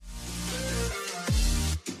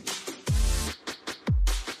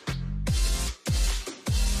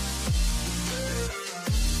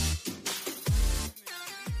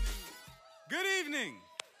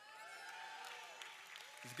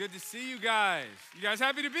Good to see you guys. You guys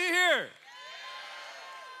happy to be here?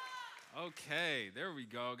 Okay, there we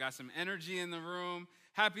go. Got some energy in the room.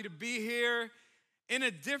 Happy to be here in a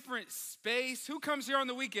different space. Who comes here on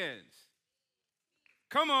the weekends?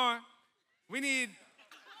 Come on. We need,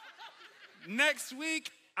 next week,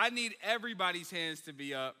 I need everybody's hands to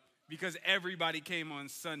be up because everybody came on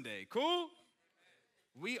Sunday. Cool?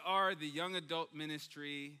 We are the young adult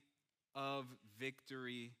ministry of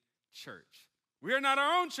Victory Church. We are not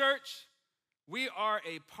our own church. We are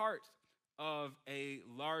a part of a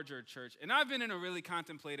larger church. And I've been in a really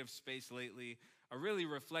contemplative space lately, a really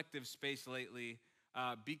reflective space lately,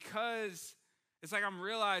 because it's like I'm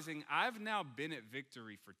realizing I've now been at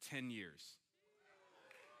Victory for 10 years.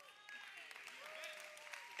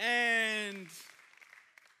 And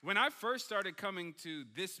when I first started coming to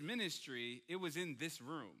this ministry, it was in this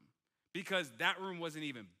room because that room wasn't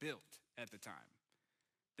even built at the time.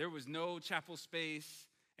 There was no chapel space.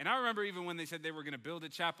 And I remember even when they said they were going to build a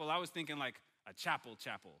chapel, I was thinking like a chapel,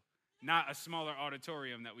 not a smaller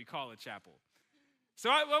auditorium that we call a chapel. So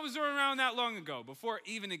I was around that long ago, before it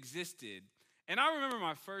even existed. And I remember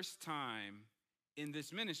my first time in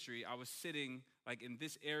this ministry, I was sitting like in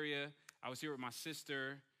this area. I was here with my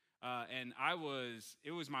sister, and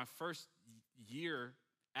it was my first year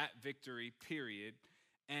at Victory, period.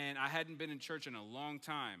 And I hadn't been in church in a long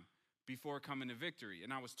time before coming to Victory.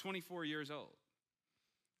 And I was 24 years old.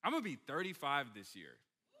 I'm going to be 35 this year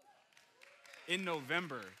in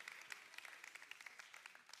November.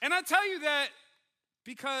 And I tell you that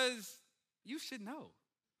because you should know.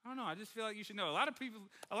 I don't know. I just feel like you should know. A lot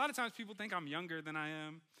of times people think I'm younger than I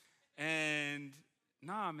am. And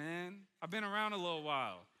nah, man, I've been around a little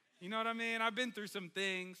while. You know what I mean? I've been through some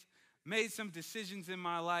things, made some decisions in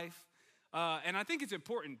my life. And I think it's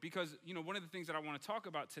important because, one of the things that I want to talk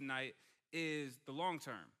about tonight is the long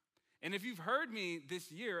term. And if you've heard me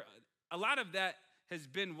this year, a lot of that has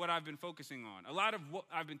been what I've been focusing on. A lot of what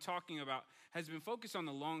I've been talking about has been focused on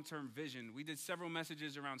the long-term vision. We did several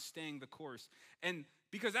messages around staying the course. And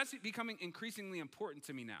because that's becoming increasingly important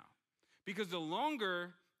to me now. Because the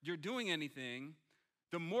longer you're doing anything,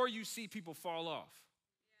 the more you see people fall off.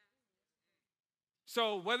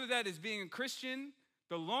 So whether that is being a Christian,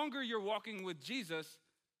 the longer you're walking with Jesus,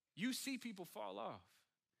 you see people fall off.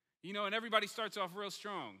 And everybody starts off real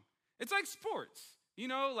strong. It's like sports.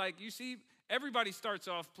 Like you see, everybody starts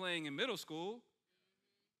off playing in middle school.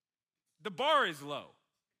 The bar is low.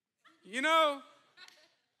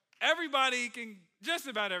 Just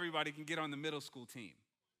about everybody can get on the middle school team.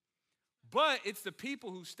 But it's the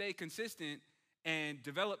people who stay consistent and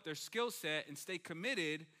develop their skill set and stay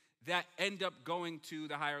committed that end up going to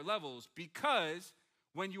the higher levels, because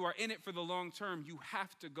when you are in it for the long term, you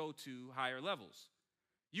have to go to higher levels.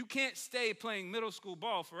 You can't stay playing middle school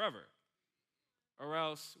ball forever, or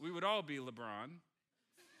else we would all be LeBron,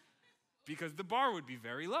 because the bar would be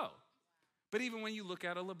very low. But even when you look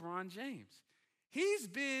at a LeBron James, he's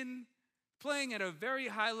been playing at a very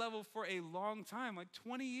high level for a long time, like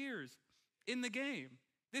 20 years in the game.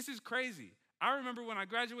 This is crazy. I remember when I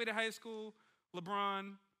graduated high school,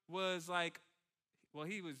 LeBron was like,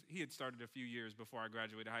 he had started a few years before I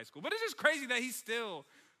graduated high school. But it's just crazy that he's still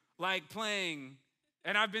like playing.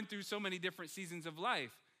 And I've been through so many different seasons of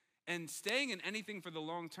life. And staying in anything for the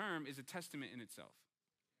long term is a testament in itself.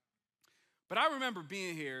 But I remember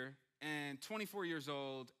being here and 24 years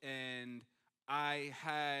old, and I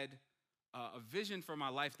had a vision for my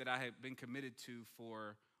life that I had been committed to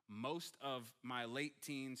for most of my late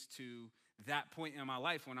teens to that point in my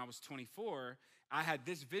life when I was 24. I had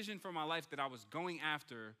this vision for my life that I was going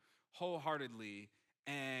after wholeheartedly,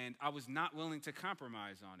 and I was not willing to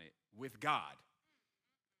compromise on it with God.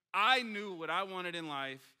 I knew what I wanted in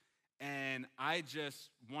life, and I just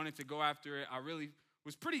wanted to go after it. I really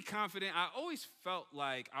was pretty confident. I always felt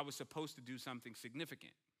like I was supposed to do something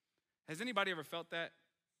significant. Has anybody ever felt that?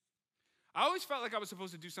 I always felt like I was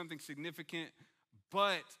supposed to do something significant,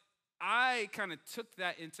 but I kind of took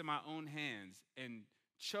that into my own hands and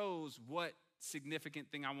chose what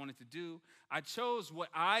significant thing I wanted to do. I chose what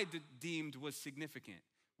I deemed was significant,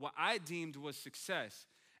 what I deemed was success.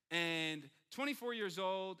 And 24 years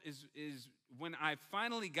old is when I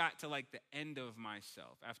finally got to like the end of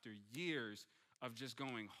myself after years of just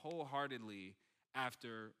going wholeheartedly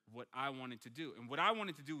after what I wanted to do. And what I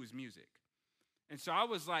wanted to do was music. And so I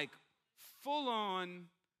was like full on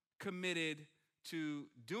committed to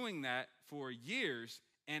doing that for years,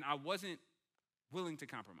 and I wasn't willing to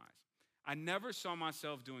compromise. I never saw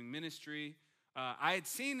myself doing ministry. I had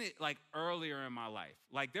seen it like earlier in my life.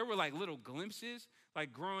 Like there were like little glimpses,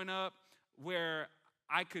 like growing up, where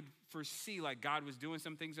I could foresee like God was doing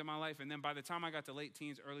some things in my life. And then by the time I got to late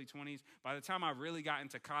teens, early 20s, by the time I really got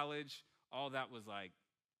into college, all that was like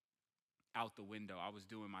out the window. I was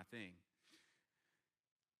doing my thing.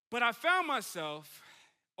 But I found myself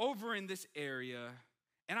over in this area,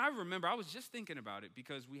 and I remember, I was just thinking about it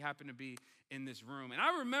because we happened to be in this room. And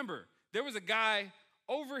I remember there was a guy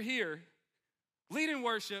over here leading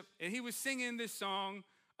worship, and he was singing this song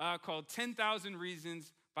called 10,000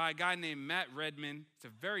 Reasons by a guy named Matt Redman. It's a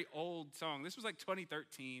very old song. This was like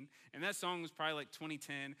 2013, and that song was probably like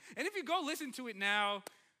 2010. And if you go listen to it now,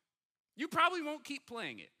 you probably won't keep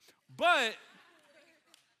playing it. But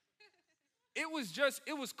it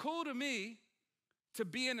was cool to me to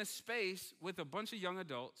be in a space with a bunch of young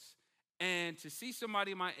adults and to see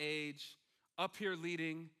somebody my age up here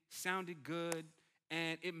leading, sounded good,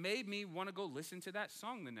 and it made me want to go listen to that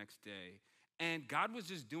song the next day. And God was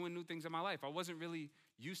just doing new things in my life. I wasn't really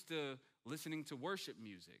used to listening to worship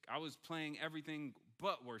music. I was playing everything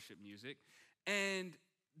but worship music. And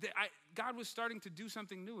God was starting to do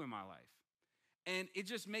something new in my life. And it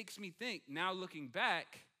just makes me think, now looking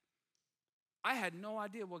back, I had no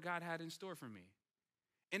idea what God had in store for me.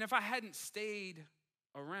 And if I hadn't stayed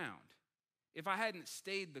around, if I hadn't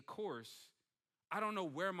stayed the course, I don't know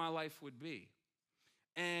where my life would be.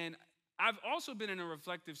 And I've also been in a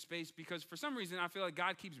reflective space because for some reason I feel like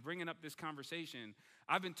God keeps bringing up this conversation.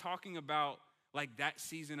 I've been talking about like that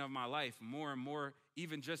season of my life more and more,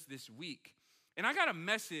 even just this week. And I got a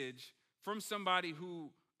message from somebody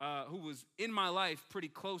who was in my life pretty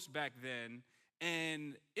close back then,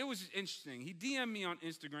 and it was interesting. He DM'd me on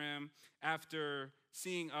Instagram after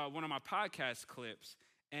seeing one of my podcast clips,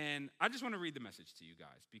 and I just want to read the message to you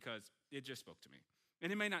guys because it just spoke to me.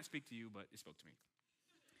 And it may not speak to you, but it spoke to me.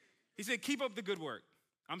 He said, "Keep up the good work.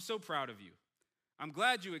 I'm so proud of you. I'm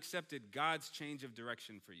glad you accepted God's change of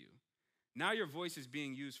direction for you. Now your voice is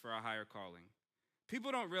being used for a higher calling.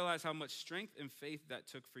 People don't realize how much strength and faith that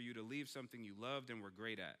took for you to leave something you loved and were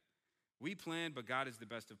great at. We planned, but God is the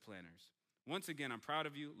best of planners. Once again, I'm proud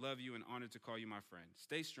of you, love you, and honored to call you my friend.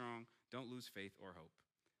 Stay strong. Don't lose faith or hope."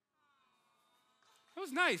 It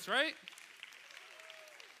was nice, right?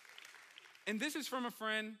 And this is from a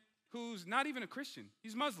friend who's not even a Christian.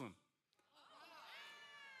 He's Muslim.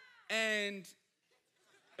 And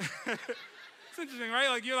it's interesting, right?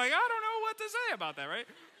 Like, you're like, I don't know what to say about that, right?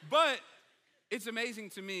 But it's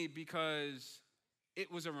amazing to me because it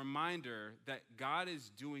was a reminder that God is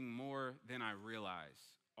doing more than I realize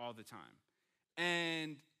all the time.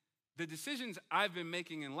 And the decisions I've been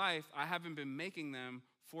making in life, I haven't been making them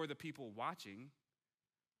for the people watching,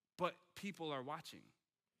 but people are watching.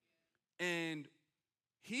 And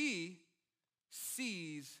he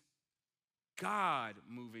sees God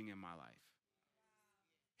moving in my life.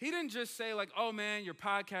 He didn't just say like, "Oh man, your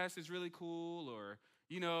podcast is really cool," or,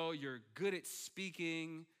 you know, "You're good at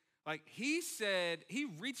speaking." Like he said, he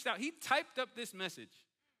reached out, he typed up this message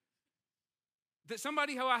that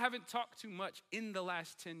somebody who I haven't talked to much in the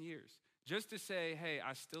last 10 years, just to say, "Hey,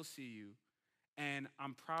 I still see you and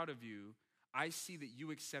I'm proud of you. I see that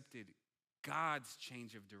you accepted God's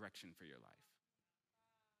change of direction for your life."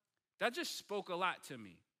 That just spoke a lot to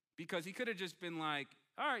me because he could have just been like,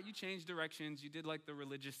 "All right, you changed directions. You did like the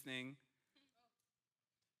religious thing."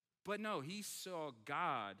 But no, he saw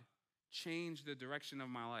God change the direction of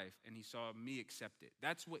my life and he saw me accept it.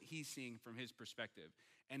 That's what he's seeing from his perspective.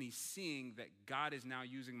 And he's seeing that God is now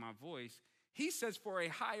using my voice, he says, for a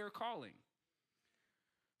higher calling.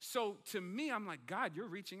 So to me, I'm like, God, you're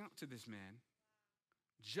reaching out to this man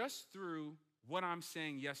just through what I'm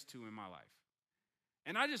saying yes to in my life.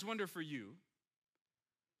 And I just wonder for you,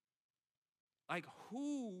 like,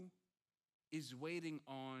 who is waiting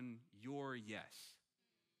on your yes?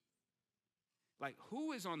 Like,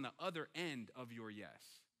 who is on the other end of your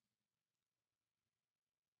yes?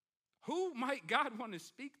 Who might God want to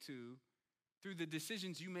speak to through the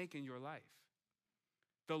decisions you make in your life?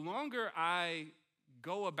 The longer I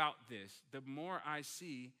go about this, the more I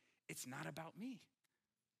see it's not about me.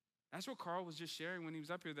 That's what Carl was just sharing when he was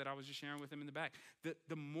up here that I was just sharing with him in the back.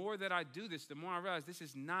 The more that I do this, the more I realize this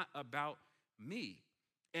is not about me.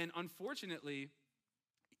 And unfortunately,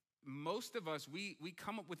 most of us, we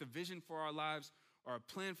come up with a vision for our lives or a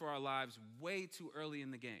plan for our lives way too early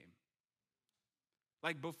in the game.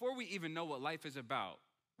 Like before we even know what life is about,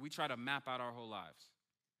 we try to map out our whole lives.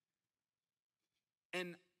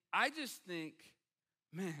 And I just think,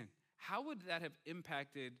 man, how would that have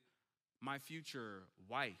impacted my future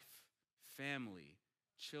wife, family,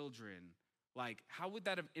 children? Like, how would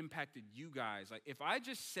that have impacted you guys? Like, if I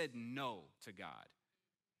just said no to God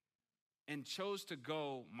and chose to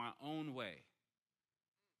go my own way,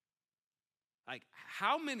 Like,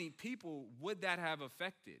 how many people would that have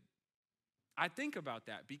affected? I think about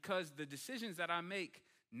that because the decisions that I make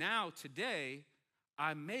now, today,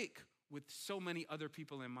 I make with so many other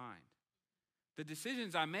people in mind. The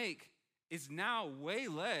decisions I make is now way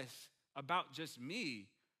less about just me.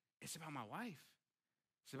 It's about my wife.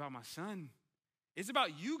 It's about my son. It's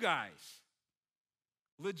about you guys,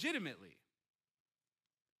 legitimately.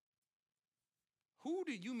 Who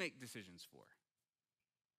do you make decisions for?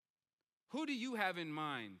 Who do you have in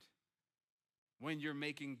mind when you're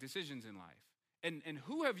making decisions in life? And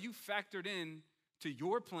who have you factored in to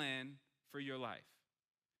your plan for your life?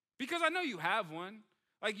 Because I know you have one.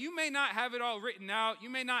 Like, you may not have it all written out. You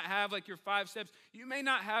may not have like your 5 steps. You may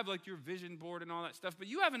not have like your vision board and all that stuff, but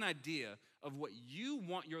you have an idea of what you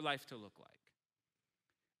want your life to look like.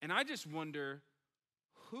 And I just wonder,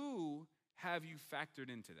 who have you factored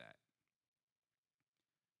into that?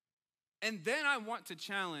 And then I want to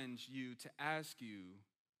challenge you to ask you,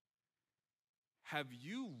 have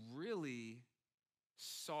you really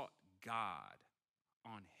sought God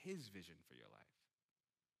on his vision for your life?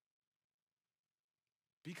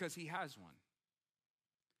 Because he has one.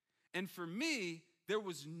 And for me, there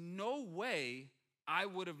was no way I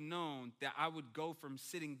would have known that I would go from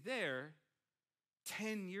sitting there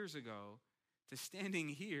 10 years ago to standing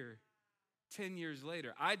here 10 years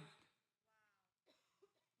later.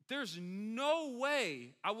 There's no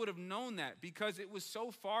way I would have known that because it was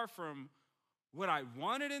so far from what I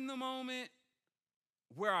wanted in the moment,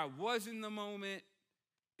 where I was in the moment.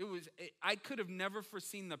 I could have never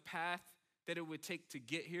foreseen the path that it would take to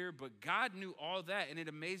get here, but God knew all that, and it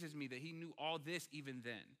amazes me that he knew all this even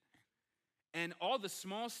then. And all the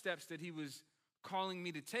small steps that he was calling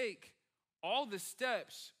me to take, all the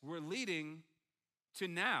steps were leading to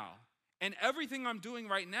now. And everything I'm doing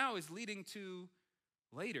right now is leading to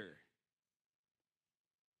later.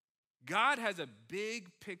 God has a big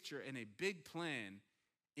picture and a big plan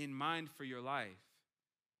in mind for your life.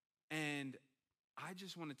 And I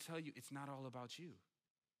just want to tell you, it's not all about you.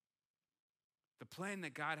 The plan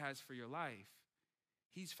that God has for your life,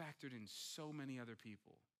 he's factored in so many other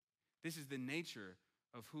people. This is the nature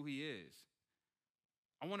of who he is.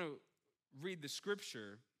 I want to read the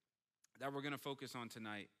scripture that we're going to focus on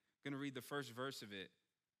tonight. I'm going to read the first verse of it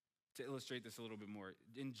to illustrate this a little bit more.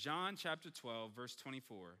 In John chapter 12, verse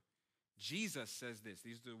 24, Jesus says this.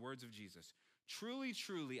 These are the words of Jesus. Truly,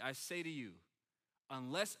 truly, I say to you,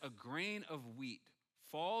 unless a grain of wheat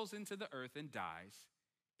falls into the earth and dies,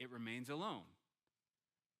 it remains alone.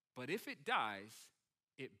 But if it dies,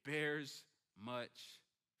 it bears much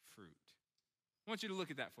fruit. I want you to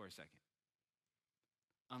look at that for a second.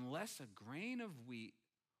 Unless a grain of wheat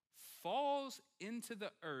falls into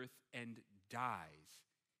the earth and dies,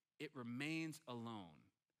 it remains alone.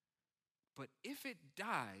 But if it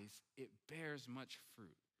dies, it bears much fruit.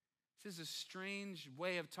 This is a strange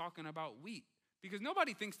way of talking about wheat because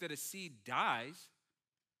nobody thinks that a seed dies.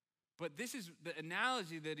 But this is the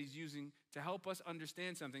analogy that he's using to help us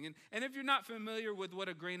understand something. And if you're not familiar with what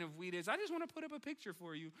a grain of wheat is, I just want to put up a picture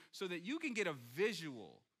for you so that you can get a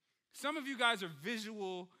visual. Some of you guys are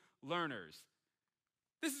visual learners.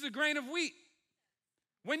 This is a grain of wheat.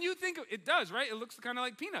 When you think of it, does, right? It looks kind of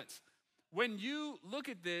like peanuts. When you look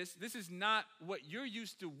at this, this is not what you're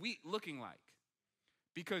used to wheat looking like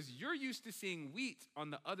because you're used to seeing wheat on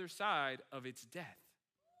the other side of its death.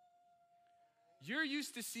 You're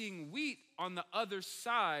used to seeing wheat on the other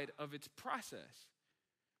side of its process.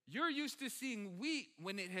 You're used to seeing wheat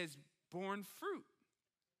when it has borne fruit.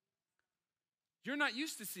 You're not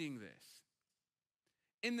used to seeing this.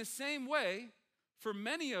 In the same way, for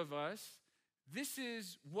many of us, this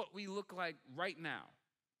is what we look like right now.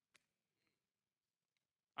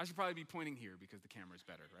 I should probably be pointing here because the camera's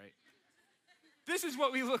better, right? This is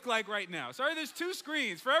what we look like right now. Sorry, there's 2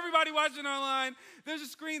 screens. For everybody watching online, there's a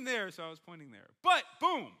screen there, so I was pointing there. But,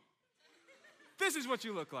 boom, this is what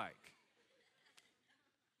you look like.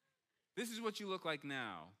 This is what you look like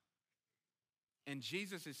now. And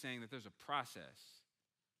Jesus is saying that there's a process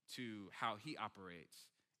to how he operates,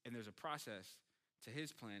 and there's a process to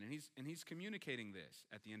his plan. And he's communicating this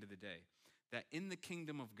at the end of the day, that in the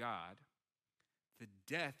kingdom of God, the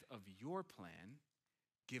death of your plan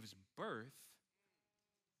gives birth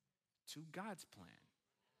to God's plan.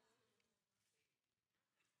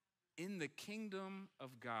 In the kingdom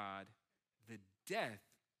of God, the death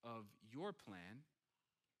of your plan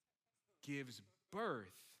gives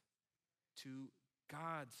birth to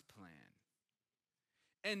God's plan.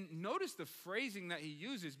 And notice the phrasing that he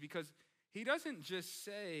uses because he doesn't just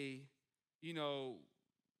say, well,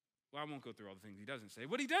 I won't go through all the things he doesn't say.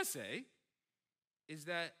 What he does say is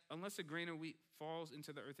that unless a grain of wheat falls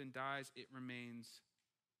into the earth and dies, it remains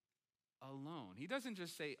alone. He doesn't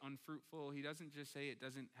just say unfruitful. He doesn't just say it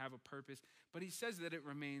doesn't have a purpose, but he says that it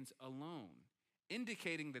remains alone,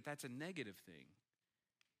 indicating that that's a negative thing.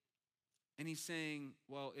 And he's saying,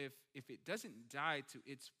 well, if it doesn't die to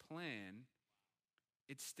its plan,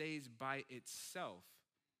 it stays by itself.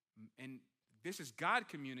 And this is God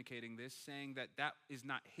communicating this, saying that that is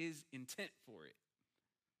not his intent for it.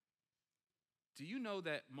 Do you know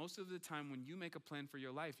that most of the time when you make a plan for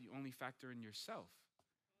your life, you only factor in yourself?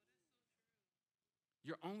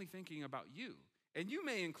 You're only thinking about you. And you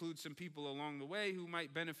may include some people along the way who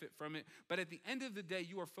might benefit from it, but at the end of the day,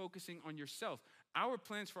 you are focusing on yourself. Our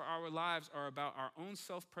plans for our lives are about our own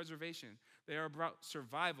self-preservation. They are about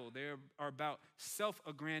survival. They are about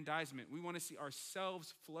self-aggrandizement. We want to see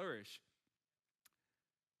ourselves flourish.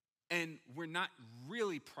 And we're not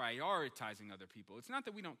really prioritizing other people. It's not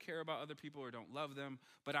that we don't care about other people or don't love them,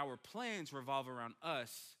 but our plans revolve around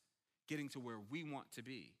us getting to where we want to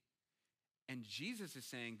be. And Jesus is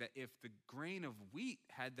saying that if the grain of wheat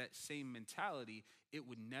had that same mentality, it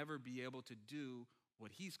would never be able to do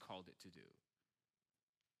what he's called it to do.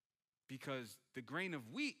 Because the grain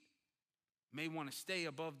of wheat may want to stay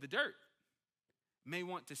above the dirt, may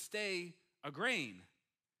want to stay a grain,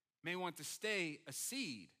 may want to stay a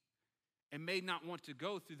seed, and may not want to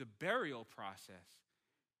go through the burial process,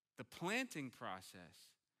 the planting process,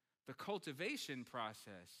 the cultivation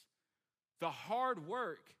process, the hard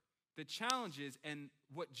work, the challenges, and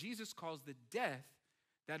what Jesus calls the death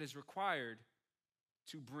that is required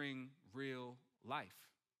to bring real life.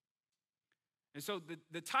 And so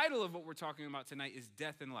the title of what we're talking about tonight is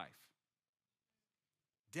Death and Life.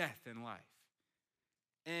 Death and life.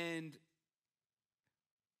 And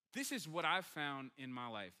this is what I've found in my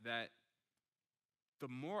life, that the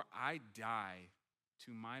more I die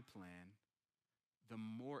to my plan, the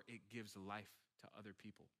more it gives life to other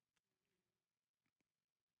people.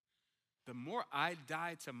 The more I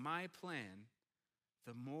die to my plan,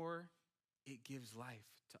 the more it gives life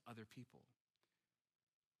to other people.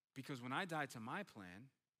 Because when I die to my plan,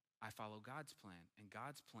 I follow God's plan. And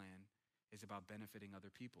God's plan is about benefiting other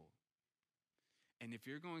people. And if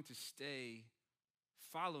you're going to stay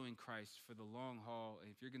following Christ for the long haul,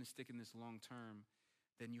 and if you're going to stick in this long term,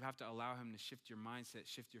 then you have to allow him to shift your mindset,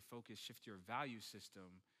 shift your focus, shift your value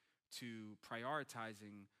system to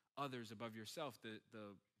prioritizing others above yourself. The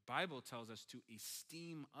Bible tells us to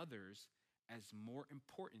esteem others as more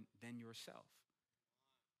important than yourself.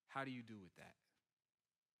 How do you do with that?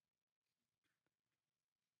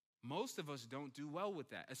 Most of us don't do well with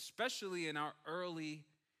that, especially in our early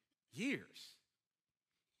years.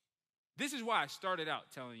 This is why I started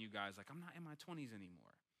out telling you guys, like, I'm not in my 20s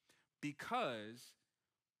anymore, because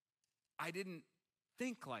I didn't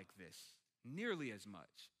think like this nearly as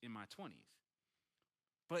much in my 20s.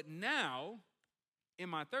 But now, in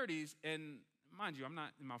my 30s, and mind you, I'm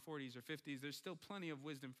not in my 40s or 50s, there's still plenty of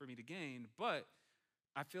wisdom for me to gain, but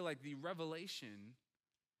I feel like the revelation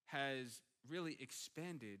has really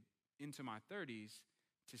expanded into my 30s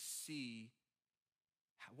to see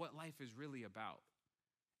what life is really about.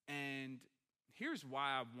 And here's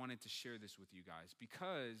why I wanted to share this with you guys,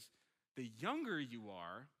 because the younger you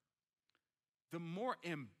are, the more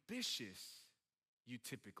ambitious you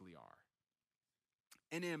typically are.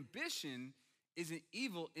 And ambition isn't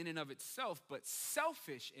evil in and of itself, but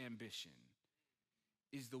selfish ambition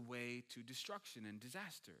is the way to destruction and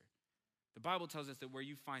disaster. The Bible tells us that where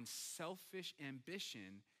you find selfish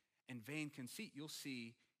ambition and vain conceit, you'll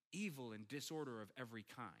see evil and disorder of every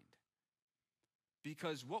kind.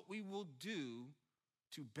 Because what we will do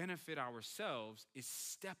to benefit ourselves is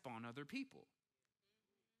step on other people.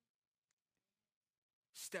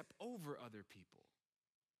 Step over other people.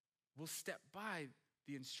 We'll step by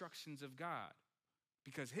the instructions of God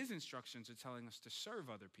because his instructions are telling us to serve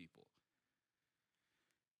other people.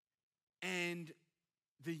 And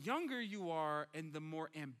the younger you are and the more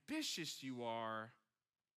ambitious you are,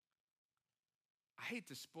 I hate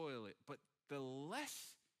to spoil it, but the less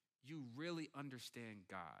you really understand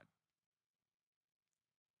God.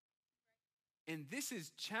 And this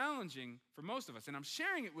is challenging for most of us. And I'm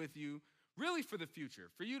sharing it with you really for the future.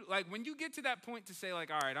 For you, like when you get to that point to say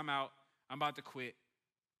like, all right, I'm out, I'm about to quit.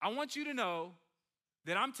 I want you to know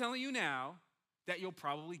that I'm telling you now that you'll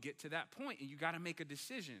probably get to that point and you got to make a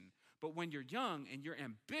decision. But when you're young and you're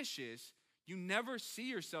ambitious, you never see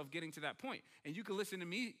yourself getting to that point. And you can listen to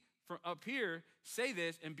me from up here say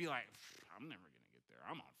this and be like, I'm never going to get there.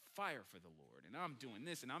 I'm on fire for the Lord and I'm doing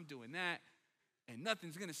this and I'm doing that and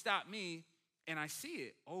nothing's going to stop me. And I see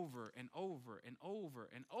it over and over and over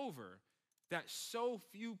and over. that so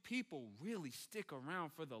few people really stick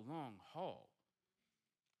around for the long haul.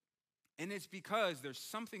 And it's because there's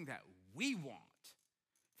something that we want,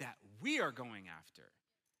 that we are going after.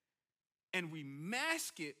 And we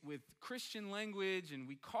mask it with Christian language and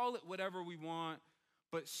we call it whatever we want.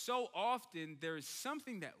 But so often there is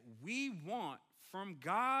something that we want from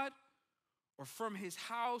God or from his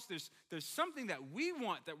house. There's something that we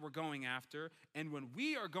want that we're going after. And when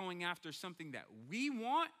we are going after something that we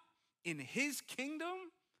want in his kingdom,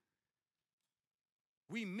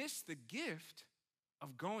 we miss the gift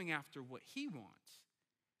of going after what he wants.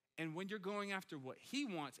 And when you're going after what he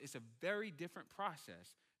wants, it's a very different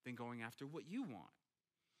process than going after what you want.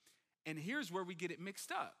 And here's where we get it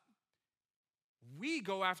mixed up. We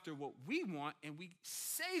go after what we want and we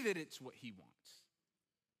say that it's what he wants.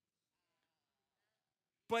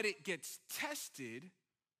 But it gets tested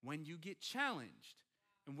when you get challenged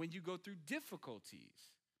and when you go through difficulties.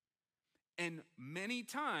 And many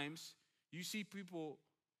times you see people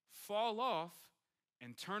fall off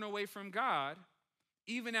and turn away from God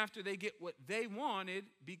even after they get what they wanted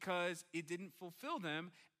because it didn't fulfill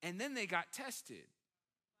them, and then they got tested.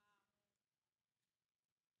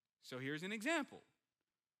 So here's an example.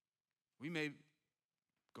 We may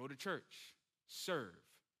go to church, serve,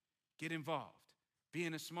 get involved, be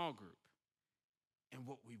in a small group, and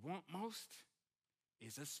what we want most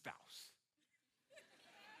is a spouse.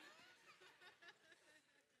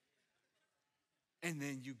 And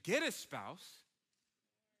then you get a spouse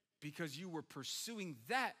because you were pursuing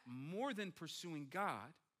that more than pursuing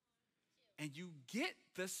God, and you get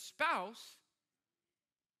the spouse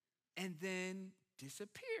and then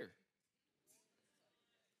disappear.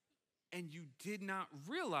 And you did not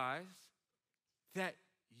realize that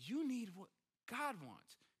you need what God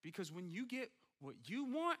wants. Because when you get what you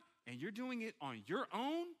want and you're doing it on your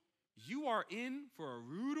own, you are in for a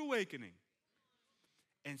rude awakening.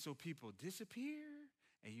 And so people disappear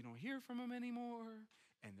and you don't hear from them anymore,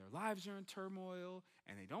 and their lives are in turmoil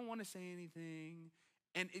and they don't want to say anything.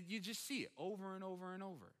 And you just see it over and over and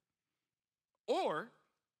over. Or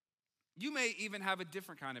you may even have a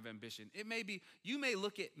different kind of ambition. It may be, you may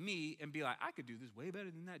look at me and be like, I could do this way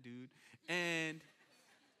better than that dude. And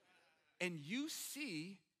you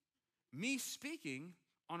see me speaking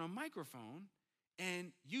on a microphone,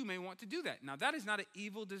 and you may want to do that. Now, that is not an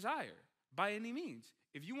evil desire by any means.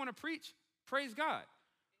 If you want to preach, praise God.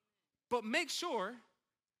 But make sure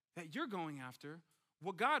that you're going after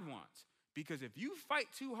what God wants. Because if you fight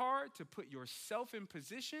too hard to put yourself in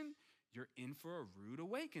position, you're in for a rude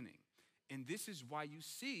awakening. And this is why you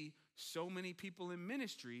see so many people in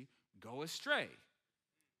ministry go astray.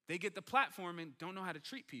 They get the platform and don't know how to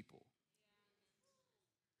treat people.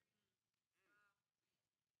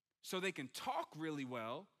 So they can talk really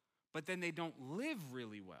well, but then they don't live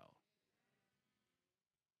really well.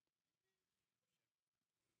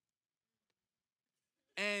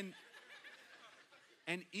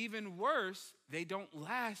 And even worse, they don't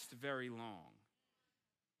last very long.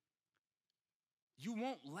 You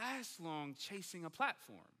won't last long chasing a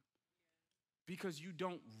platform because you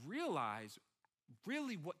don't realize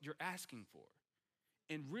really what you're asking for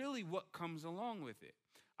and really what comes along with it.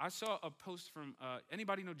 I saw a post from,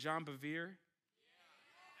 anybody know John Bevere?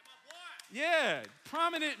 Yeah,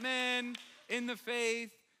 prominent man in the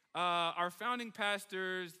faith. Our founding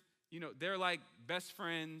pastors, they're like best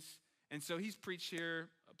friends. And so he's preached here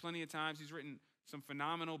plenty of times. He's written some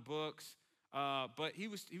phenomenal books. But he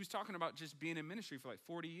was talking about just being in ministry for like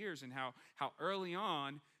 40 years and how early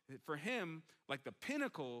on, for him, like the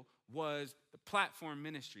pinnacle was the platform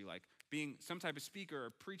ministry, like being some type of speaker or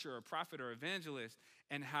preacher or prophet or evangelist,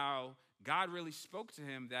 and how God really spoke to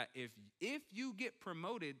him that if you get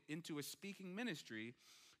promoted into a speaking ministry,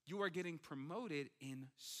 you are getting promoted in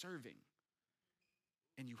serving.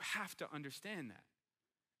 And you have to understand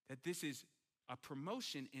that this is a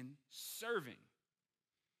promotion in serving.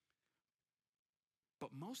 But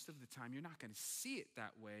most of the time, you're not going to see it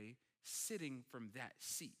that way sitting from that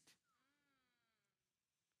seat.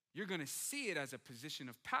 You're going to see it as a position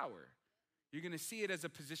of power. You're going to see it as a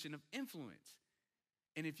position of influence.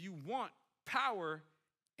 And if you want power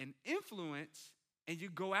and influence, and you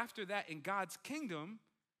go after that in God's kingdom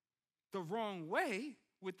the wrong way,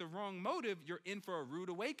 with the wrong motive, you're in for a rude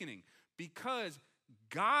awakening. Because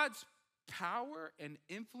God's power and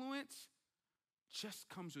influence just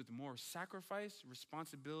comes with more sacrifice,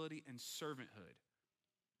 responsibility, and servanthood.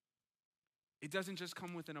 It doesn't just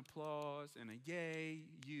come with an applause and a yay,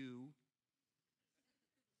 you.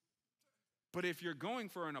 But if you're going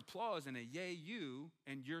for an applause and a yay, you,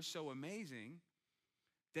 and you're so amazing,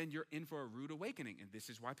 then you're in for a rude awakening. And this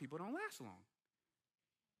is why people don't last long.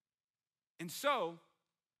 And so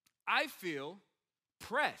I feel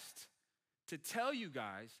pressed to tell you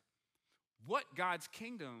guys what God's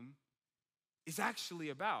kingdom is actually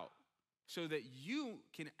about so that you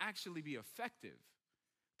can actually be effective.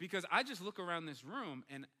 Because I just look around this room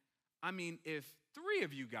and I mean, if 3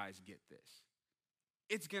 of you guys get this,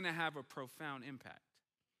 it's going to have a profound impact.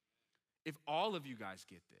 If all of you guys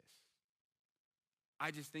get this, I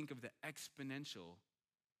just think of the exponential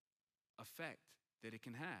effect that it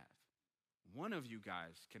can have. One of you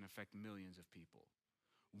guys can affect millions of people.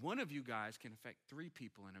 One of you guys can affect 3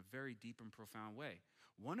 people in a very deep and profound way.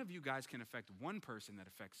 One of you guys can affect one person that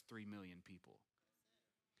affects 3 million people.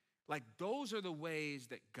 Like, those are the ways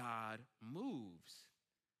that God moves.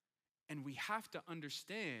 And we have to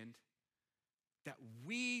understand that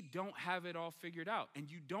we don't have it all figured out, and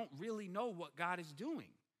you don't really know what God is doing.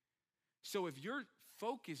 So if you're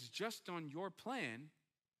focused just on your plan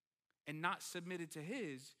and not submitted to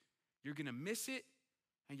his, you're going to miss it,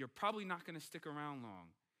 and you're probably not going to stick around long.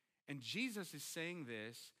 And Jesus is saying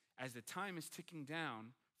this as the time is ticking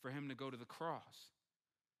down for him to go to the cross.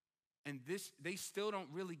 And this, they still don't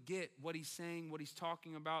really get what he's saying, what he's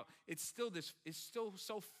talking about. It's still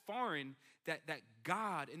so foreign that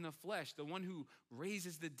God in the flesh, the one who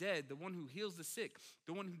raises the dead, the one who heals the sick,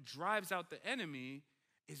 the one who drives out the enemy,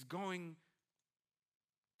 is going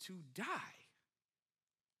to die.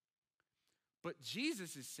 But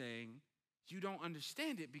Jesus is saying, you don't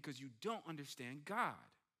understand it because you don't understand God.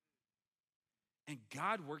 And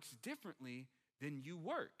God works differently than you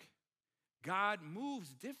work. God moves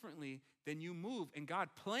differently than you move, and God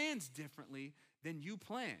plans differently than you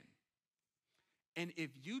plan. And if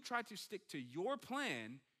you try to stick to your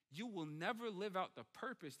plan, you will never live out the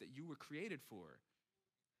purpose that you were created for.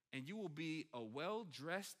 And you will be a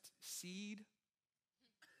well-dressed seed.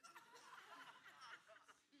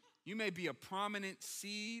 You may be a prominent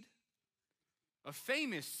seed, a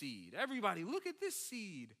famous seed. Everybody, look at this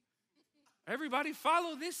seed. Everybody,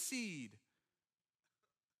 follow this seed.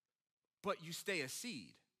 But you stay a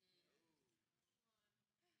seed.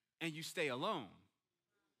 And you stay alone.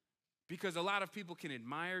 Because a lot of people can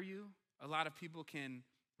admire you. A lot of people can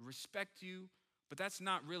respect you. But that's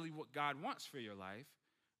not really what God wants for your life.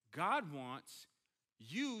 God wants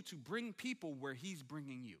you to bring people where he's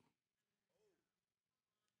bringing you.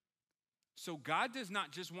 So God does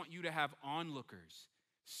not just want you to have onlookers,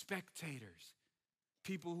 spectators,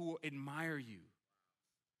 people who admire you.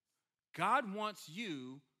 God wants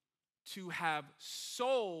you to have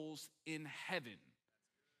souls in heaven.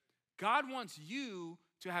 God wants you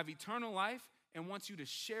to have eternal life and wants you to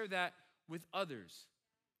share that with others.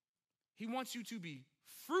 He wants you to be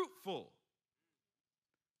fruitful.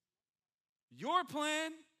 Your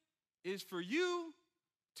plan is for you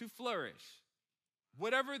to flourish,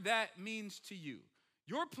 whatever that means to you.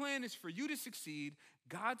 Your plan is for you to succeed.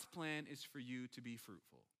 God's plan is for you to be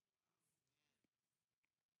fruitful.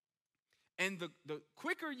 And the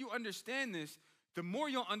quicker you understand this, the more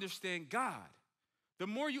you'll understand God. The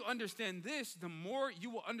more you understand this, the more you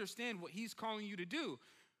will understand what he's calling you to do.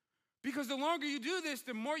 Because the longer you do this,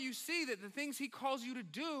 the more you see that the things he calls you to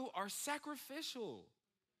do are sacrificial.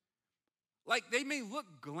 Like, they may look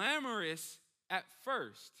glamorous at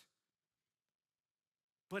first,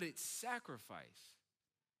 but it's sacrifice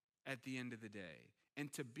at the end of the day.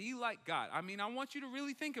 And to be like God, I mean, I want you to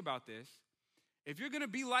really think about this. If you're going to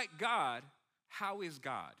be like God, how is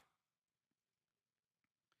God?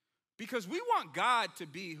 Because we want God to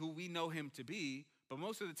be who we know him to be, but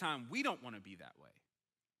most of the time we don't want to be that way.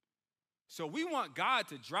 So we want God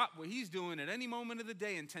to drop what he's doing at any moment of the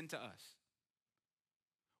day and tend to us.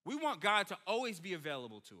 We want God to always be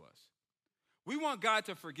available to us. We want God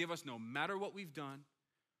to forgive us no matter what we've done.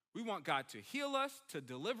 We want God to heal us, to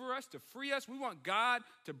deliver us, to free us. We want God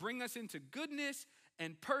to bring us into goodness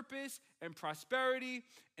and purpose and prosperity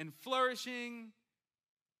and flourishing.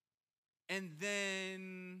 And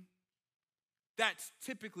then that's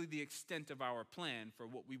typically the extent of our plan for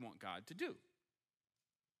what we want God to do.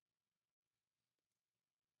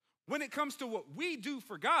 When it comes to what we do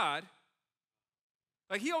for God,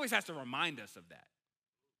 like, he always has to remind us of that.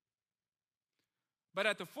 But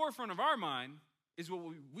at the forefront of our mind is what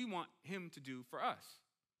we want him to do for us.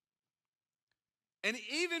 And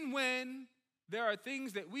even when there are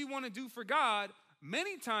things that we want to do for God,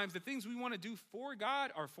 many times the things we want to do for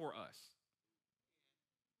God are for us.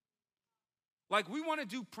 Like, we want to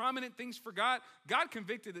do prominent things for God. God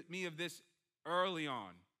convicted me of this early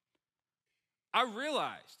on. I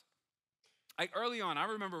realized, like, early on, I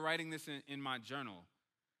remember writing this in my journal.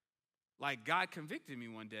 Like, God convicted me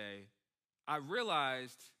one day. I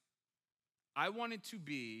realized I wanted to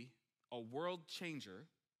be a world changer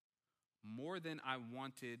more than I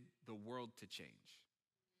wanted the world to change.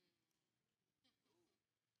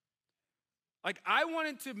 Like, I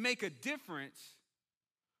wanted to make a difference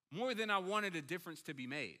more than I wanted a difference to be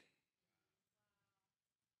made.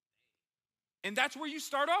 And that's where you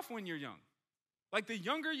start off when you're young. Like, the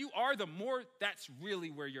younger you are, the more that's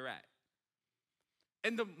really where you're at.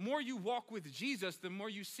 And the more you walk with Jesus, the more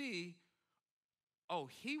you see, oh,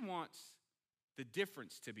 he wants the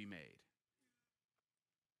difference to be made.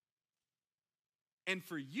 And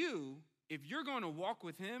for you, if you're going to walk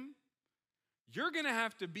with him, you're going to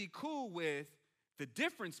have to be cool with the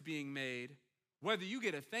difference being made, whether you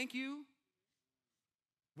get a thank you,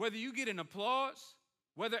 whether you get an applause,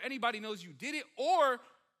 whether anybody knows you did it, or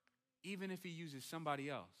even if he uses somebody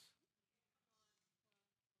else.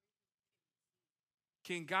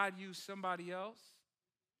 Can God use somebody else?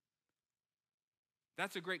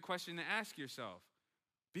 That's a great question to ask yourself,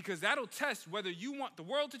 because that'll test whether you want the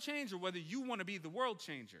world to change or whether you want to be the world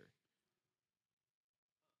changer.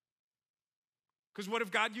 Because what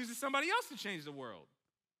if God uses somebody else to change the world?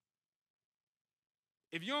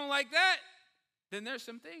 If you don't like that, then there's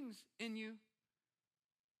some things in you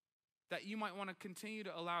that you might want to continue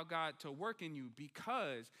to allow God to work in you,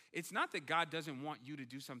 because it's not that God doesn't want you to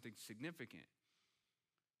do something significant.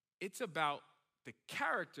 It's about the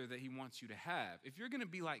character that he wants you to have. If you're going to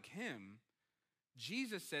be like him,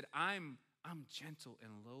 Jesus said, I'm gentle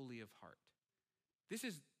and lowly of heart. This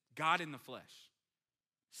is God in the flesh,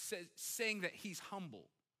 saying that he's humble.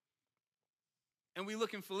 And we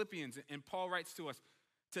look in Philippians, and Paul writes to us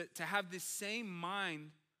to have this same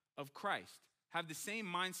mind of Christ, have the same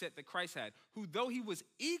mindset that Christ had, who, though he was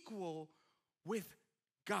equal with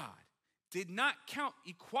God, did not count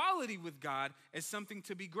equality with God as something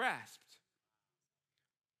to be grasped.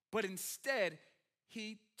 But instead,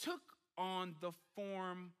 he took on the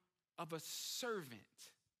form of a servant.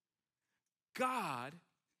 God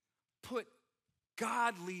put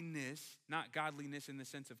godliness, not godliness in the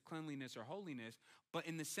sense of cleanliness or holiness, but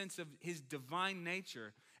in the sense of his divine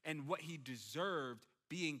nature and what he deserved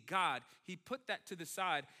being God. He put that to the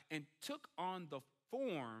side and took on the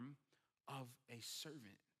form of a servant.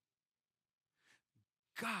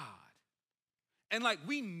 God. And like,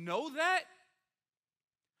 we know that,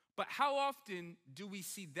 but how often do we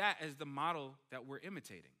see that as the model that we're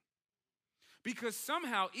imitating? Because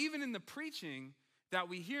somehow, even in the preaching that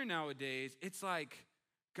we hear nowadays, it's like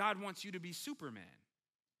God wants you to be Superman.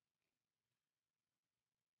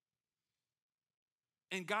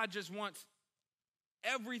 And God just wants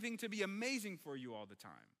everything to be amazing for you all the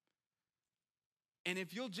time. And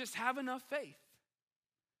if you'll just have enough faith,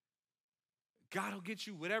 God will get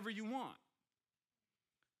you whatever you want.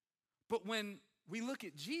 But when we look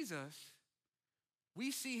at Jesus,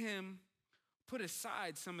 we see him put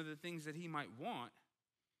aside some of the things that he might want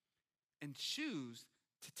and choose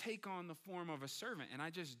to take on the form of a servant. And I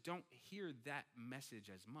just don't hear that message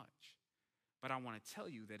as much. But I want to tell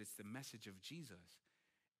you that it's the message of Jesus.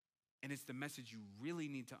 And it's the message you really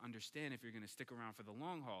need to understand if you're going to stick around for the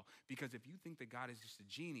long haul. Because if you think that God is just a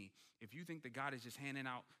genie, if you think that God is just handing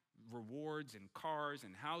out rewards and cars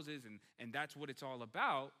and houses and that's what it's all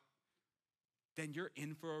about, then you're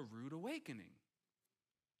in for a rude awakening.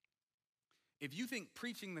 If you think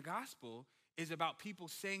preaching the gospel is about people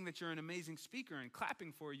saying that you're an amazing speaker and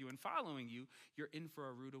clapping for you and following you, you're in for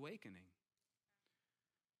a rude awakening.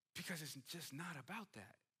 Because it's just not about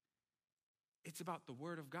that. It's about the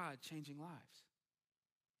word of God changing lives.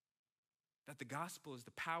 That the gospel is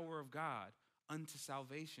the power of God unto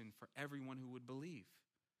salvation for everyone who would believe.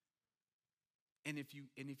 And if you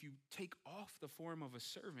take off the form of a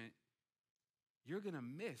servant, you're going to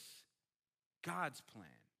miss God's plan.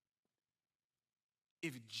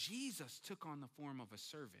 If Jesus took on the form of a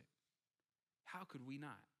servant, how could we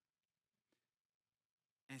not?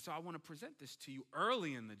 And so I want to present this to you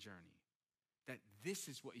early in the journey, that this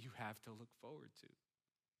is what you have to look forward to.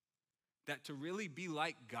 That to really be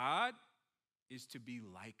like God is to be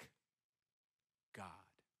like God.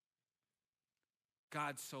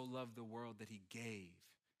 God so loved the world that he gave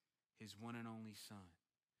his one and only Son,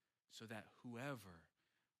 so that whoever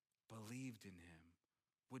believed in him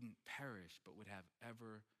wouldn't perish, but would have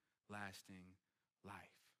everlasting life.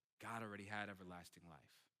 God already had everlasting life.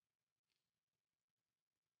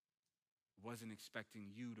 Wasn't expecting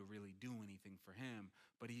you to really do anything for him,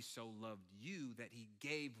 but he so loved you that he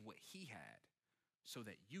gave what he had so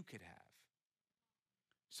that you could have,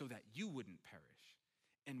 so that you wouldn't perish.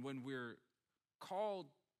 And when we're called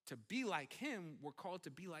to be like him, we're called to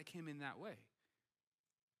be like him in that way.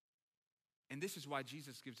 And this is why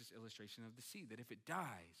Jesus gives this illustration of the seed, that if it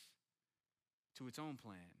dies to its own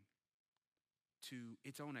plan, to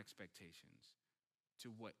its own expectations, to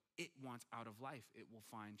what it wants out of life, it will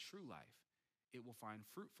find true life. It will find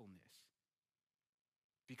fruitfulness.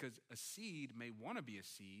 Because a seed may want to be a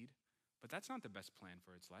seed, but that's not the best plan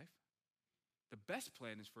for its life. The best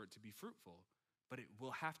plan is for it to be fruitful, but it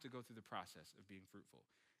will have to go through the process of being fruitful.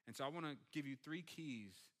 And so I want to give you 3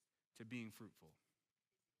 keys to being fruitful.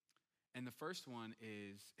 And the first one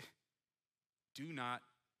is do not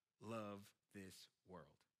love this world.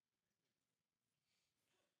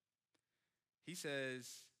 He says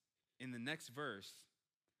in the next verse,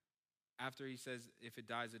 after he says, if it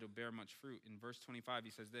dies, it'll bear much fruit. In verse 25,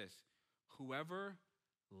 he says this, whoever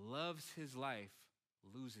loves his life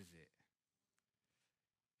loses it.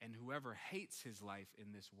 And whoever hates his life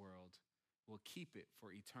in this world will keep it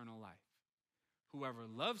for eternal life. Whoever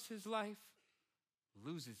loves his life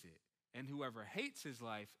loses it. And whoever hates his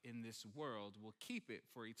life in this world will keep it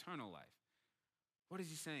for eternal life. What is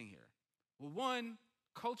he saying here? Well, one,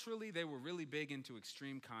 culturally, they were really big into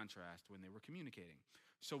extreme contrast when they were communicating.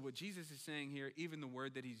 So what Jesus is saying here, even the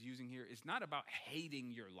word that he's using here, is not about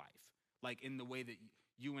hating your life. Like in the way that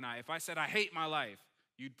you and I, if I said I hate my life,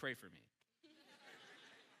 you'd pray for me.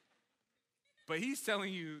 But he's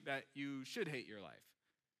telling you that you should hate your life.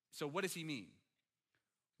 So what does he mean?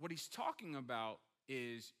 What he's talking about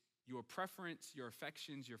is your preference, your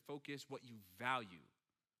affections, your focus, what you value.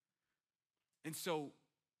 And so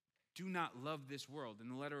do not love this world. In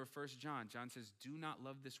the letter of 1 John, John says, do not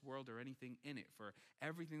love this world or anything in it. For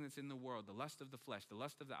everything that's in the world, the lust of the flesh, the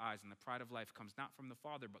lust of the eyes, and the pride of life comes not from the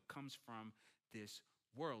Father, but comes from this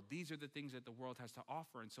world. These are the things that the world has to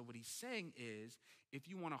offer. And so what he's saying is, if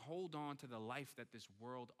you want to hold on to the life that this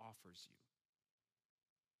world offers you,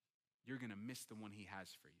 you're going to miss the one he has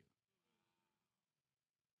for you.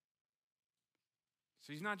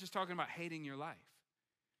 So he's not just talking about hating your life.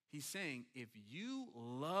 He's saying, if you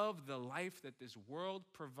love the life that this world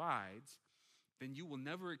provides, then you will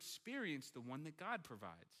never experience the one that God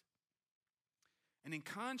provides. And in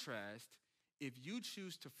contrast, if you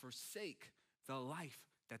choose to forsake the life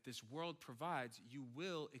that this world provides, you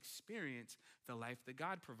will experience the life that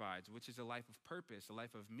God provides, which is a life of purpose, a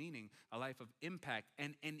life of meaning, a life of impact,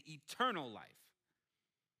 and an eternal life.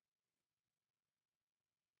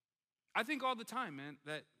 I think all the time, man,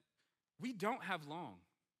 that we don't have long.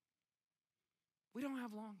 We don't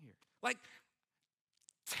have long here. Like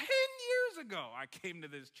 10 years ago, I came to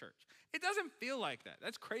this church. It doesn't feel like that.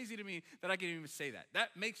 That's crazy to me that I can even say that. That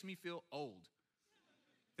makes me feel old.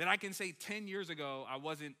 That I can say 10 years ago, I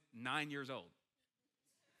wasn't 9 years old.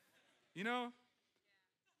 You know?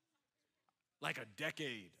 Like a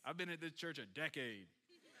decade. I've been at this church a decade.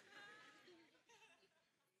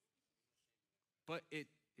 But it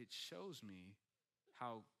shows me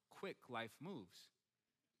how quick life moves.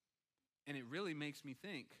 And it really makes me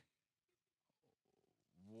think,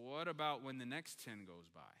 what about when the next 10 goes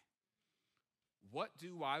by? What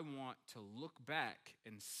do I want to look back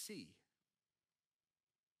and see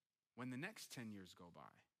when the next 10 years go by?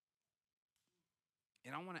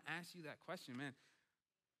 And I want to ask you that question, man.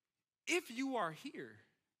 If you are here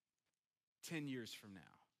 10 years from now,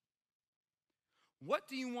 what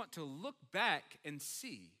do you want to look back and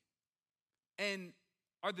see? And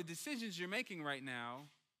are the decisions you're making right now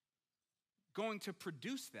going to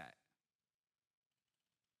produce that?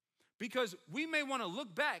 Because we may want to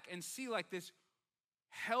look back and see like this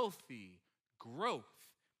healthy growth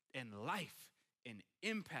and life and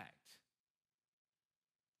impact.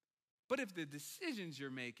 But if the decisions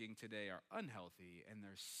you're making today are unhealthy and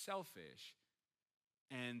they're selfish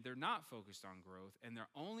and they're not focused on growth and they're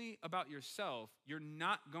only about yourself, you're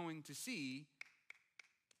not going to see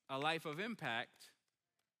a life of impact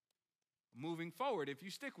moving forward if you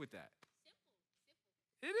stick with that.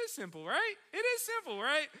 Simple. It is simple, right? It is simple,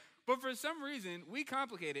 right? But for some reason, we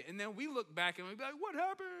complicate it, and then we look back and we be like, what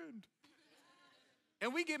happened?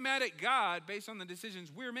 And we get mad at God based on the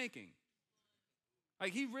decisions we're making.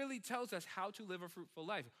 Like, he really tells us how to live a fruitful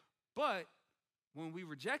life. But when we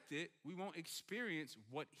reject it, we won't experience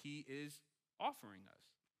what he is offering us.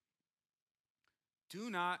 Do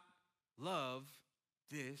not love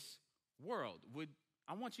this world.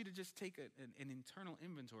 I want you to just take an internal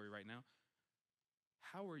inventory right now.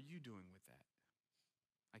 How are you doing with that?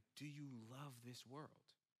 Like, do you love this world?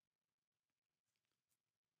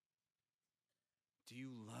 Do you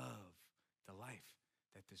love the life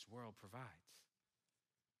that this world provides?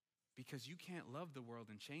 Because you can't love the world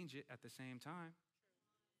and change it at the same time.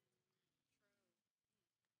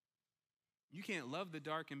 You can't love the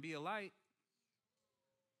dark and be a light.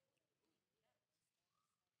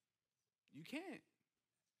 You can't.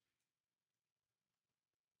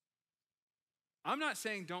 I'm not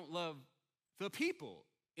saying don't love the people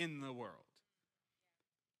in the world.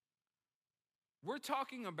 We're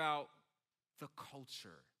talking about the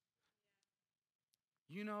culture.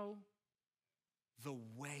 You know, the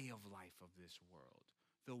way of life of this world,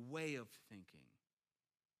 the way of thinking,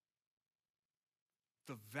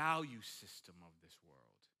 the value system of this world.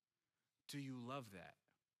 Do you love that?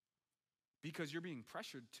 Because you're being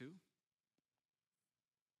pressured to.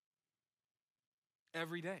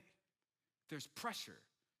 Every day. There's pressure.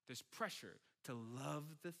 There's pressure to love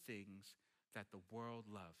the things that the world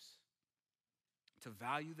loves, to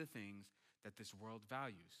value the things that this world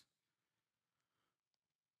values.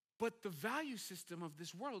 But the value system of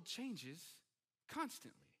this world changes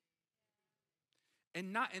constantly,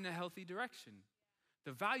 and not in a healthy direction.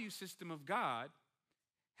 The value system of God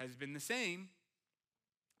has been the same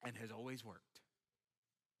and has always worked.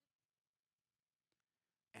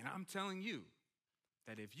 And I'm telling you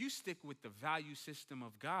that if you stick with the value system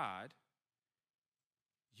of God,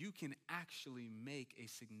 you can actually make a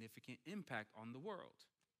significant impact on the world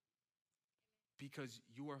because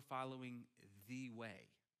you are following the way,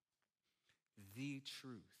 the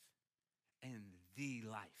truth, and the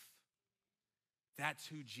life. That's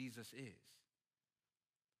who Jesus is.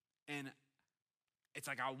 And it's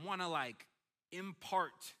like I want to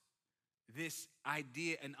impart this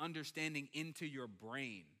idea and understanding into your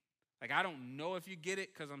brain. Like, I don't know if you get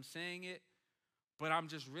it because I'm saying it, but I'm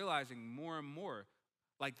just realizing more and more,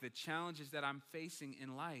 like the challenges that I'm facing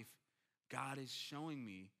in life, God is showing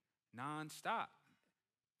me nonstop.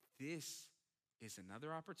 This is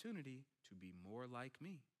another opportunity to be more like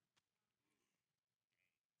me.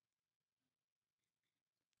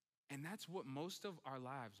 And that's what most of our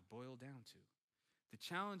lives boil down to. The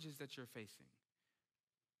challenges that you're facing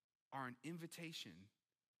are an invitation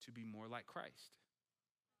to be more like Christ.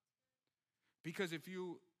 Because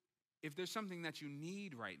if there's something that you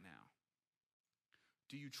need right now,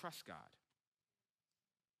 do you trust God?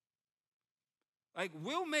 Like,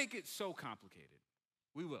 we'll make it so complicated.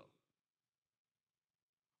 We will.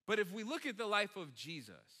 But if we look at the life of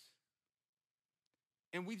Jesus,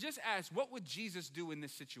 and we just ask, what would Jesus do in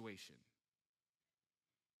this situation?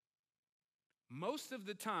 Most of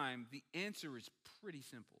the time, the answer is pretty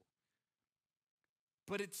simple.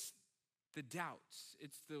 But it's the doubts.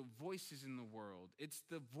 It's the voices in the world. It's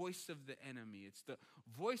the voice of the enemy. It's the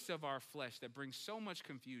voice of our flesh that brings so much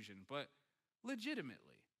confusion. But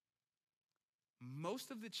legitimately,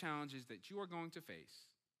 most of the challenges that you are going to face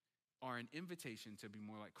are an invitation to be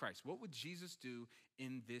more like Christ. What would Jesus do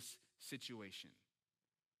in this situation?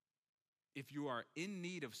 If you are in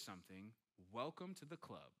need of something, welcome to the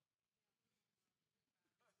club.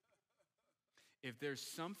 If there's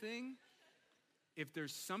something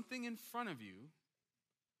in front of you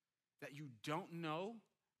that you don't know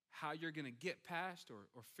how you're going to get past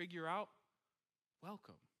or figure out,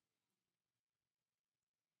 welcome.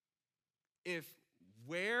 If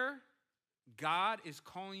where God is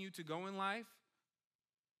calling you to go in life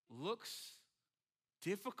looks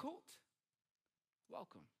difficult,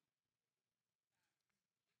 welcome.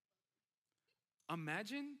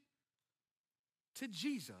 Imagine to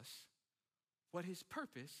Jesus what his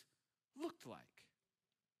purpose looked like.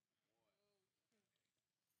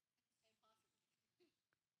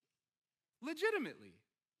 Legitimately,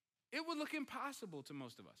 it would look impossible to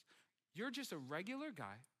most of us. You're just a regular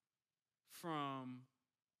guy from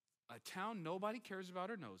a town nobody cares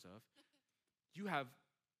about or knows of. You have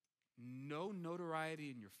no notoriety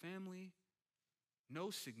in your family, no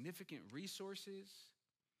significant resources,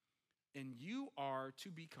 and you are to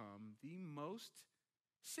become the most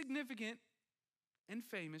significant and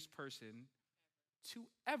famous person to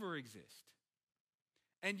ever exist.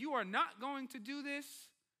 And you are not going to do this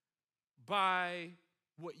by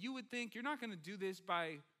what you would think. You're not going to do this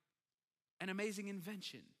by an amazing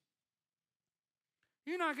invention.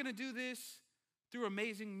 You're not going to do this through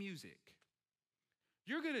amazing music.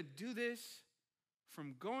 You're going to do this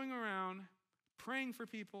from going around praying for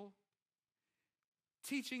people,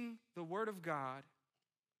 teaching the word of God,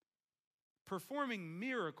 performing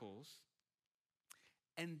miracles,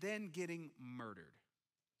 and then getting murdered.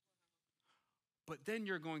 But then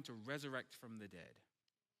you're going to resurrect from the dead.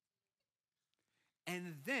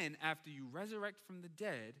 And then after you resurrect from the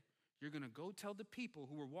dead, you're going to go tell the people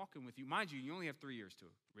who were walking with you. Mind you, you only have 3 years to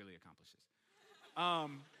really accomplish this.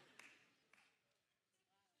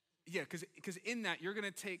 Yeah, because in that, you're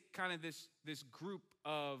going to take kind of this group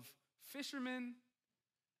of fishermen,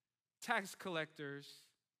 tax collectors,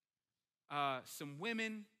 some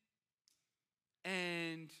women,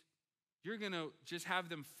 and you're going to just have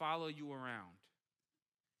them follow you around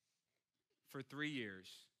for 3 years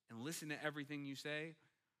and listen to everything you say.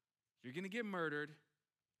 You're going to get murdered,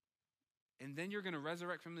 and then you're going to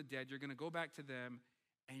resurrect from the dead. You're going to go back to them,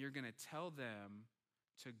 and you're going to tell them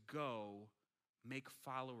to go make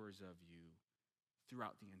followers of you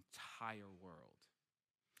throughout the entire world.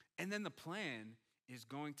 And then the plan is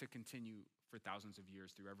going to continue for thousands of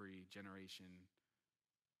years through every generation,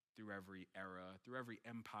 through every era, through every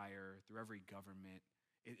empire, through every government.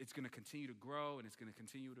 It's going to continue to grow, and it's going to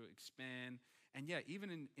continue to expand. And yeah,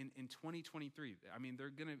 even in 2023, I mean,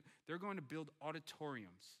 they're going to build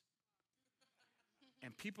auditoriums.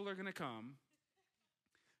 And people are going to come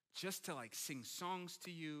just to like sing songs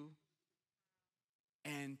to you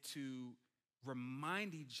and to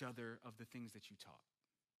remind each other of the things that you taught.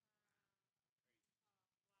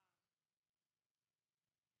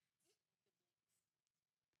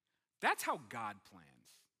 That's how God plans.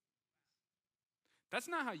 That's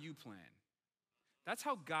not how you plan. That's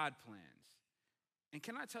how God plans. And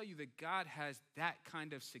can I tell you that God has that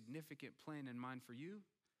kind of significant plan in mind for you?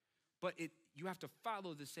 But you have to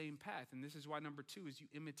follow the same path. And this is why number 2 is you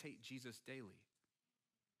imitate Jesus daily.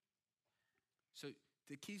 So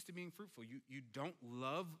the keys to being fruitful, you don't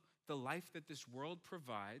love the life that this world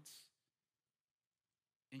provides,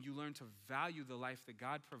 and you learn to value the life that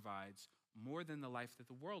God provides more than the life that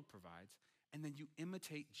the world provides, and then you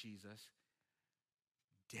imitate Jesus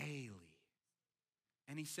daily.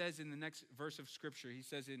 And he says in the next verse of Scripture, he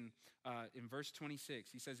says in verse 26,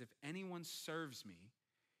 he says, if anyone serves me,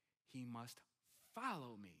 he must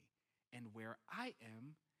follow me, and where I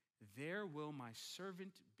am, there will my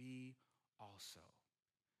servant be also.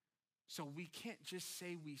 So we can't just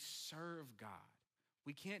say we serve God.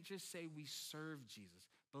 We can't just say we serve Jesus,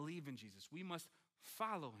 believe in Jesus. We must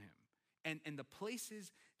follow him. And the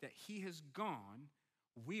places that he has gone,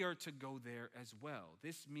 we are to go there as well.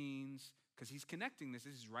 This means, because he's connecting this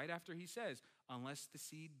is right after he says, unless the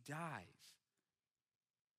seed dies,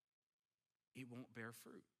 it won't bear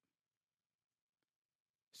fruit.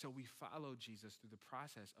 So we follow Jesus through the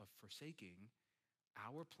process of forsaking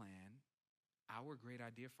our plan, our great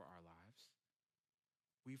idea for our lives.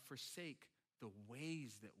 We forsake the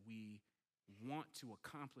ways that we want to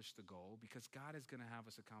accomplish the goal, because God is going to have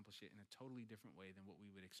us accomplish it in a totally different way than what we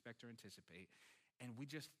would expect or anticipate. And we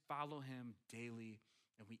just follow him daily,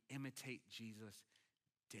 and we imitate Jesus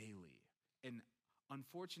daily. And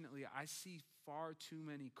unfortunately, I see far too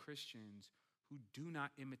many Christians who do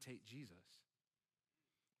not imitate Jesus.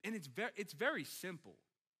 And it's very simple.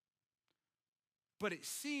 But it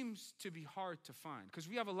seems to be hard to find, because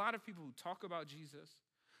we have a lot of people who talk about Jesus.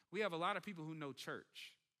 We have a lot of people who know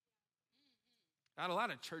church. Not a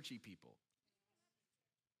lot of churchy people.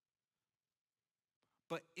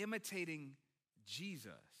 But imitating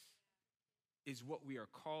Jesus is what we are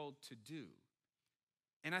called to do.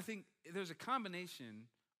 And I think there's a combination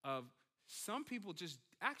of some people just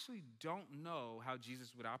actually don't know how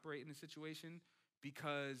Jesus would operate in a situation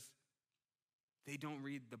because they don't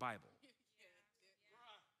read the Bible.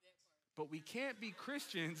 But we can't be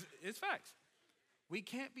Christians, it's facts. We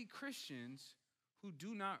can't be Christians who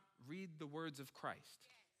do not read the words of Christ.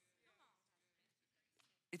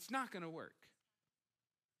 It's not going to work.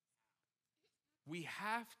 We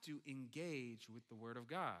have to engage with the Word of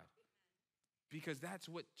God, because that's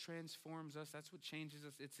what transforms us. That's what changes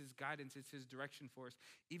us. It's his guidance. It's his direction for us.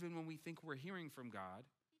 Even when we think we're hearing from God,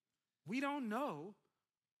 we don't know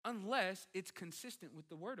unless it's consistent with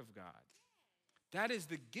the Word of God. That is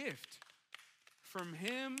the gift from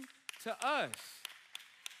him to us.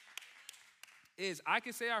 Is I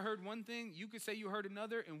could say I heard one thing, you could say you heard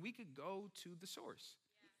another, and we could go to the source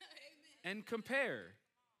and compare.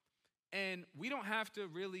 And we don't have to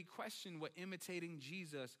really question what imitating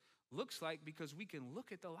Jesus looks like, because we can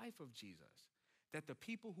look at the life of Jesus that the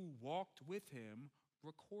people who walked with him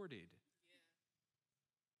recorded.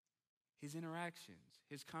 His interactions,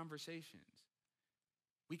 his conversations.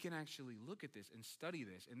 We can actually look at this and study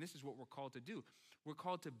this, and this is what we're called to do. We're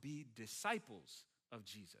called to be disciples of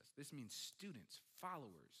Jesus. This means students,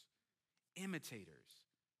 followers, imitators.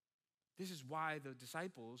 This is why the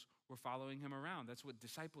disciples were following him around. That's what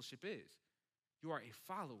discipleship is. You are a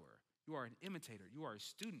follower. You are an imitator. You are a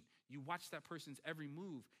student. You watch that person's every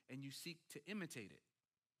move and you seek to imitate it.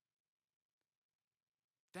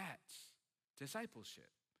 That's discipleship.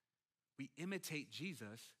 We imitate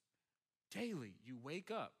Jesus daily. You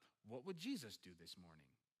wake up. What would Jesus do this morning?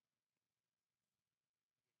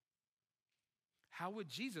 How would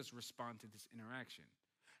Jesus respond to this interaction?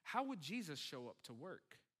 How would Jesus show up to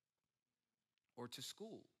work or to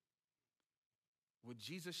school? Would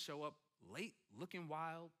Jesus show up late, looking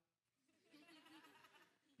wild,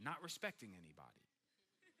 not respecting anybody?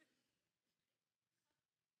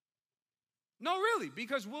 No, really,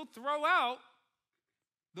 because we'll throw out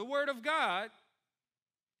the word of God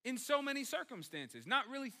in so many circumstances, not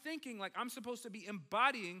really thinking like I'm supposed to be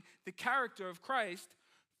embodying the character of Christ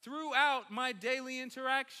throughout my daily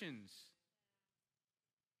interactions.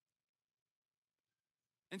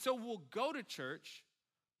 And so we'll go to church,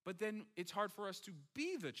 but then it's hard for us to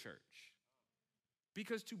be the church.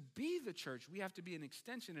 Because to be the church, we have to be an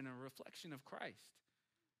extension and a reflection of Christ.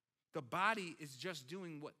 The body is just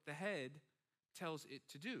doing what the head tells it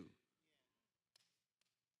to do.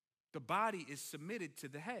 The body is submitted to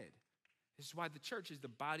the head. This is why the church is the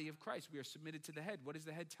body of Christ. We are submitted to the head. What is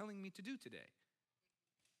the head telling me to do today?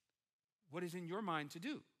 What is in your mind to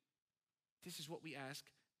do? This is what we ask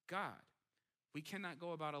God. We cannot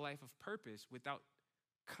go about a life of purpose without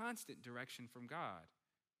constant direction from God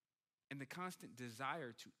and the constant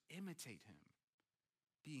desire to imitate him,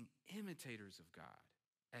 being imitators of God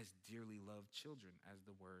as dearly loved children, as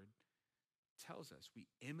the word tells us. We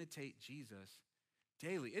imitate Jesus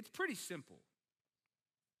daily. It's pretty simple.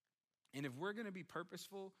 And if we're going to be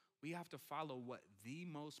purposeful, we have to follow what the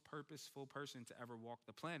most purposeful person to ever walk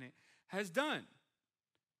the planet has done.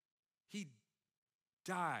 He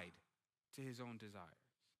died to his own desires,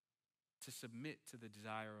 to submit to the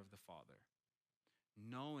desire of the Father,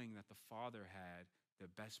 knowing that the Father had the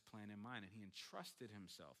best plan in mind, and he entrusted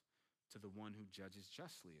himself to the one who judges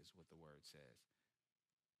justly, is what the word says.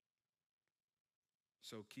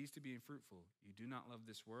 So keys to being fruitful: you do not love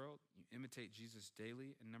this world, you imitate Jesus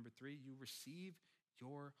daily, and number 3, you receive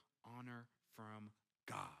your honor from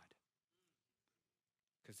God.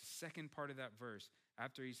 Because the second part of that verse,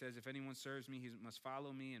 after he says, if anyone serves me, he must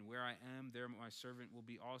follow me, and where I am, there my servant will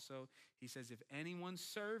be also. He says, if anyone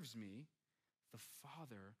serves me, the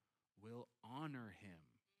Father will honor him.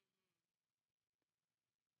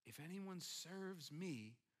 If anyone serves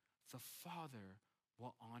me, the Father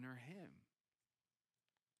will honor him.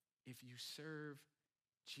 If you serve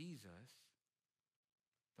Jesus,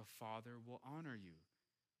 the Father will honor you.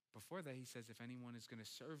 Before that, he says, if anyone is going to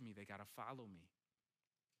serve me, they got to follow me.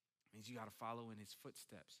 It means you got to follow in his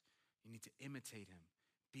footsteps. You need to imitate him,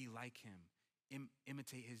 be like him,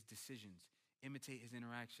 imitate his decisions, imitate his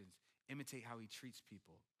interactions, imitate how he treats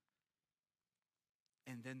people.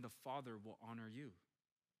 And then the Father will honor you.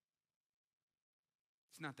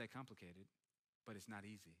 It's not that complicated, but it's not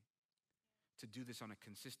easy to do this on a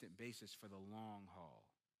consistent basis for the long haul.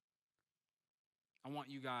 I want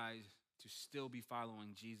you guys to still be following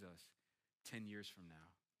Jesus 10 years from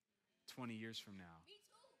now, 20 years from now,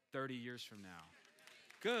 30 years from now.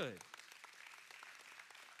 Good.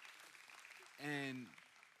 And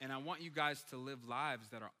I want you guys to live lives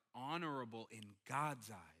that are honorable in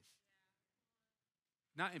God's eyes.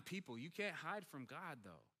 Not in people. You can't hide from God,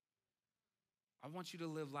 though. I want you to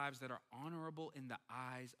live lives that are honorable in the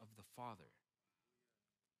eyes of the Father.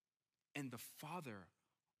 And the Father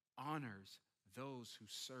honors those who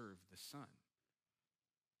serve the Son.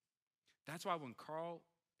 That's why when Carl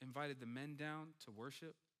invited the men down to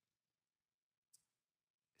worship,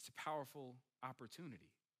 it's a powerful opportunity.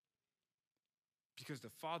 Because the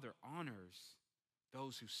Father honors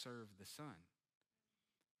those who serve the Son.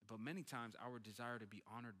 But many times our desire to be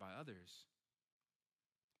honored by others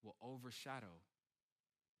will overshadow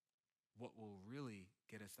what will really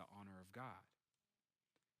get us the honor of God.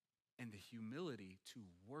 And the humility to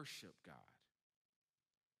worship God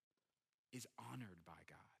is honored by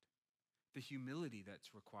God. The humility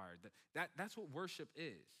that's required, that's what worship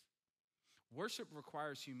is. Worship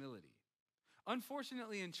requires humility.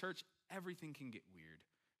 Unfortunately, in church, everything can get weird,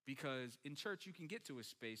 because in church you can get to a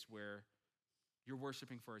space where you're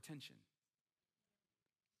worshiping for attention.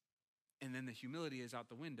 And then the humility is out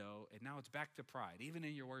the window, and now it's back to pride, even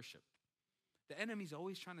in your worship. The enemy's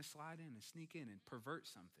always trying to slide in and sneak in and pervert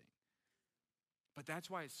something. But that's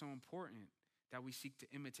why it's so important that we seek to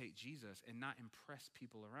imitate Jesus and not impress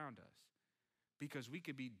people around us. Because we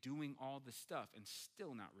could be doing all the stuff and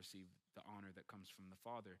still not receive the honor that comes from the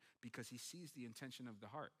Father, because he sees the intention of the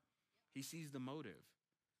heart. He sees the motive.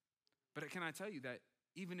 But can I tell you that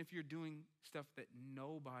even if you're doing stuff that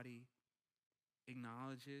nobody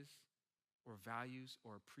acknowledges or values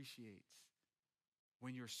or appreciates,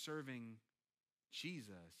 when you're serving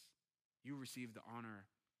Jesus, you receive the honor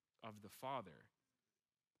of the Father.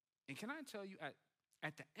 And can I tell you,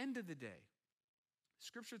 at the end of the day,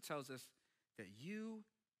 Scripture tells us that you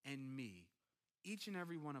and me, each and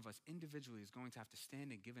every one of us individually, is going to have to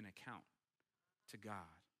stand and give an account to God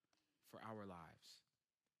for our lives.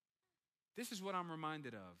 This is what I'm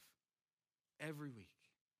reminded of every week.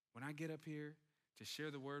 When I get up here to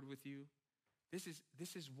share the word with you, this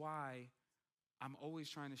is why I'm always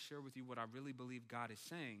trying to share with you what I really believe God is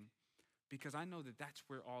saying, because I know that that's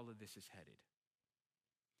where all of this is headed.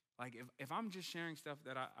 Like if I'm just sharing stuff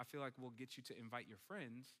that I feel like will get you to invite your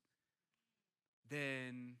friends,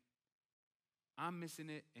 then I'm missing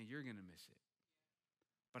it and you're going to miss it.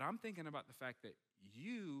 But I'm thinking about the fact that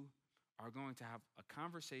you are going to have a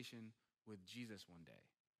conversation with Jesus one day.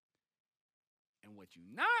 And what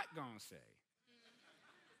you're not going to say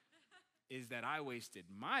is that I wasted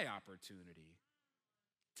my opportunity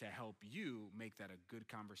to help you make that a good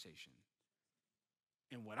conversation.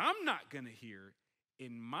 And what I'm not going to hear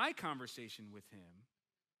in my conversation with him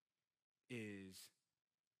is,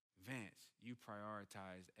 Vance, you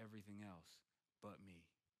prioritized everything else but me.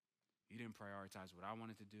 You didn't prioritize what I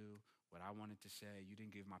wanted to do, what I wanted to say. You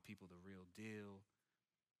didn't give my people the real deal.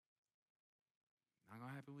 Not going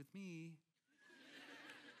to happen with me.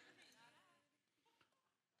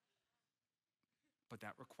 But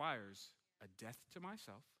that requires a death to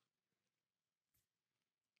myself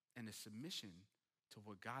and a submission to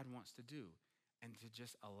what God wants to do and to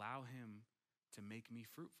just allow him to make me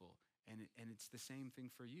fruitful. And it's the same thing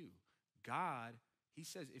for you. God, he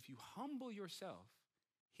says, if you humble yourself,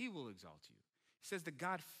 he will exalt you. He says that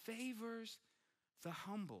God favors the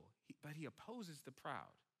humble, but he opposes the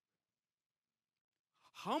proud.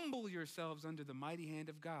 Humble yourselves under the mighty hand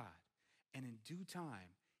of God, and in due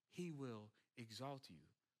time, he will exalt you.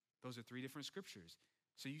 Those are 3 different scriptures.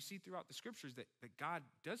 So you see throughout the scriptures that God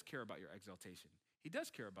does care about your exaltation. He does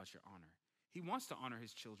care about your honor. He wants to honor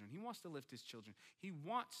his children. He wants to lift his children. He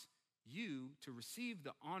wants you to receive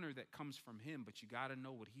the honor that comes from him, but you got to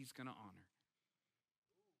know what he's going to honor.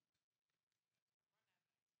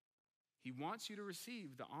 He wants you to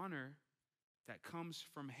receive the honor that comes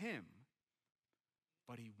from him,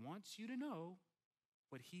 but he wants you to know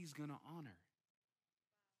what he's going to honor.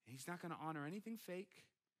 He's not going to honor anything fake.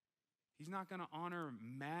 He's not going to honor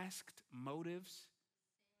masked motives.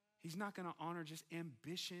 He's not going to honor just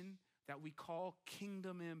ambition that we call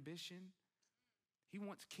kingdom ambition. He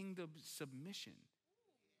wants kingdom submission.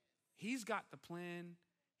 He's got the plan.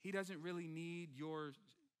 He doesn't really need your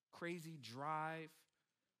crazy drive.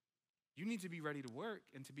 You need to be ready to work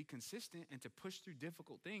and to be consistent and to push through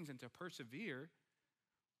difficult things and to persevere.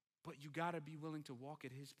 But you got to be willing to walk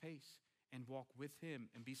at his pace and walk with him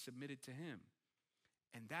and be submitted to him.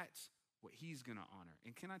 And that's what he's going to honor.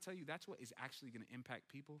 And can I tell you, that's what is actually going to impact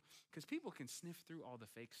people? Because people can sniff through all the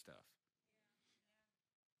fake stuff.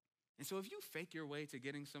 And so if you fake your way to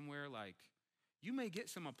getting somewhere, like, you may get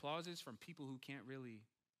some applauses from people who can't really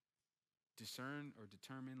discern or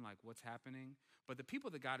determine like what's happening. But the people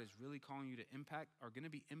that God is really calling you to impact are going to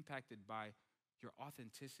be impacted by your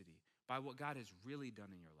authenticity, by what God has really done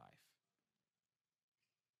in your life.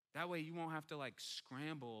 That way you won't have to like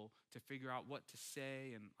scramble to figure out what to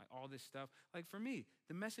say and like all this stuff. Like for me,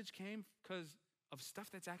 the message came because of stuff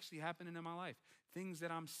that's actually happening in my life. Things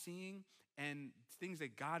that I'm seeing and things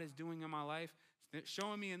that God is doing in my life,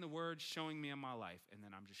 showing me in the word, showing me in my life, and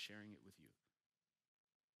then I'm just sharing it with you.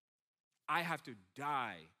 I have to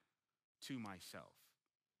die to myself.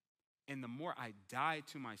 And the more I die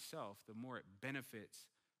to myself, the more it benefits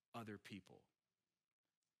other people.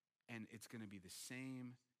 And it's going to be the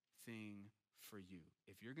same thing for you.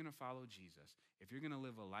 If you're going to follow Jesus, if you're going to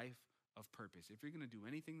live a life of purpose, if you're going to do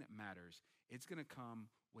anything that matters, it's going to come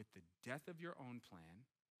with the death of your own plan,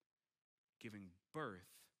 giving birth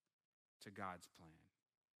to God's plan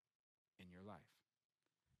in your life.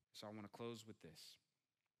 So I want to close with this.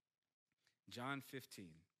 John 15,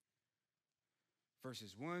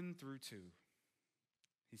 verses 1 through 2.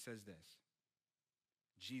 He says this.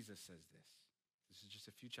 Jesus says this. This is just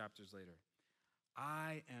a few chapters later.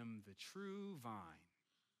 I am the true vine,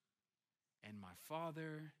 and my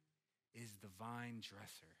Father is the vine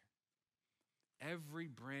dresser. Every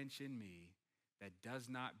branch in me that does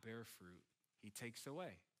not bear fruit, he takes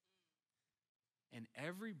away. And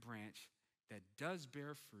every branch that does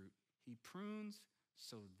bear fruit, he prunes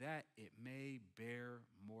so that it may bear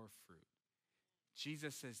more fruit.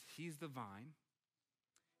 Jesus says he's the vine.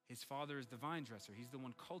 His Father is the vine dresser. He's the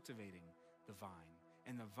one cultivating the vine.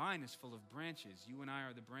 And the vine is full of branches. You and I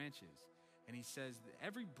are the branches. And he says that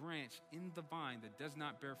every branch in the vine that does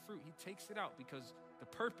not bear fruit, he takes it out because the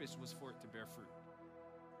purpose was for it to bear fruit.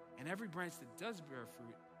 And every branch that does bear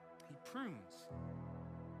fruit, he prunes.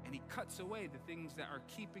 And he cuts away the things that are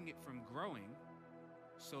keeping it from growing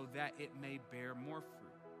so that it may bear more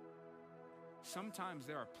fruit. Sometimes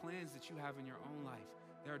there are plans that you have in your own life.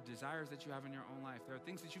 There are desires that you have in your own life. There are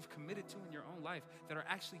things that you've committed to in your own life that are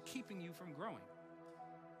actually keeping you from growing.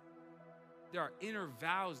 There are inner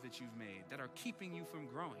vows that you've made that are keeping you from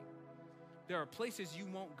growing. There are places you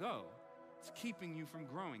won't go. It's keeping you from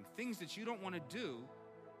growing. Things that you don't want to do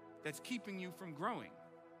that's keeping you from growing.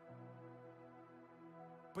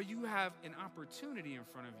 But you have an opportunity in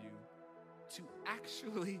front of you to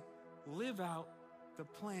actually live out the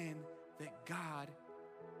plan that God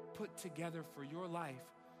put together for your life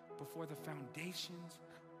before the foundations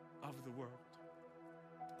of the world.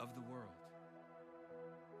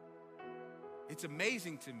 It's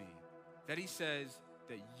amazing to me that he says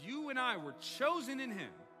that you and I were chosen in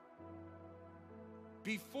him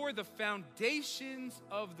before the foundations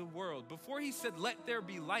of the world. Before he said, let there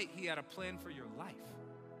be light, he had a plan for your life.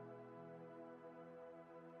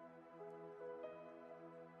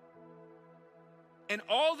 And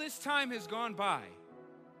all this time has gone by.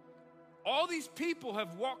 All these people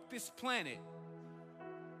have walked this planet,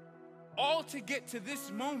 all to get to this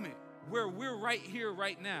moment where we're right here,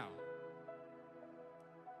 right now.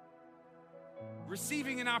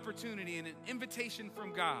 Receiving an opportunity and an invitation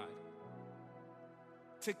from God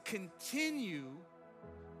to continue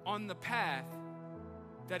on the path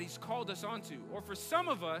that he's called us onto. Or for some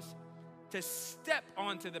of us, to step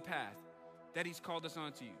onto the path that he's called us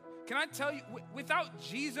onto. Can I tell you, without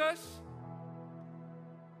Jesus,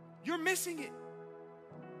 you're missing it.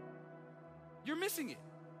 You're missing it.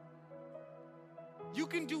 You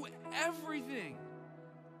can do everything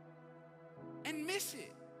and miss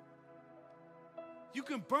it. You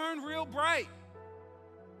can burn real bright,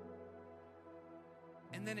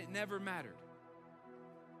 and then it never mattered.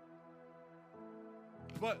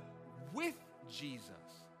 But with Jesus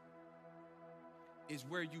is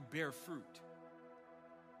where you bear fruit.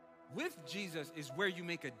 With Jesus is where you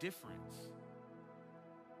make a difference.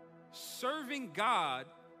 Serving God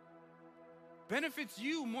benefits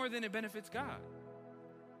you more than it benefits God.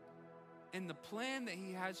 And the plan that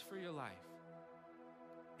he has for your life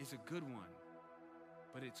is a good one,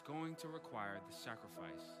 but it's going to require the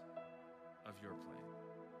sacrifice of your plan.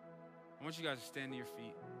 I want you guys to stand to your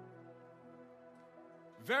feet.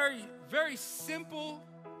 Very, very simple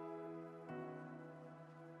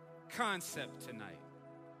concept tonight,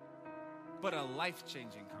 but a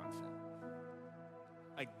life-changing concept.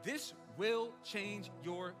 Like, this will change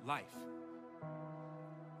your life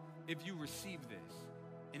if you receive this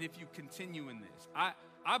and if you continue in this.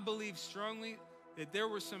 I believe strongly that there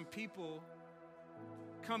were some people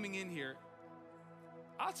coming in here.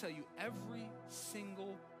 I'll tell you, every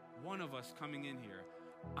single one of us coming in here,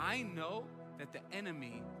 I know that the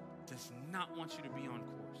enemy does not want you to be on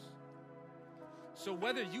course. So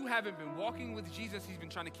whether you haven't been walking with Jesus, he's been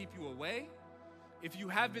trying to keep you away. If you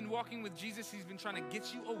have been walking with Jesus, he's been trying to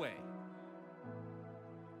get you away.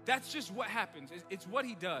 That's just what happens. It's what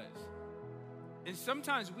he does. And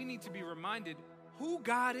sometimes we need to be reminded who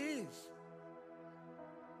God is.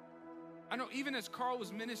 I know even as Carl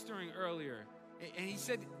was ministering earlier, and he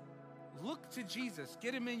said, look to Jesus.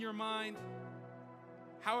 Get him in your mind.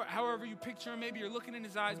 However you picture him, maybe you're looking in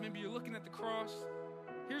his eyes, maybe you're looking at the cross.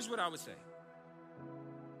 Here's what I would say.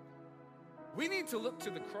 We need to look to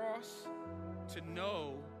the cross to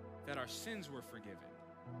know that our sins were forgiven.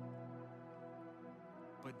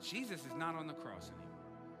 But Jesus is not on the cross anymore.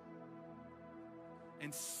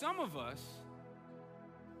 And some of us,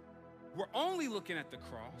 we're only looking at the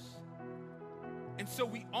cross. And so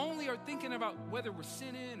we only are thinking about whether we're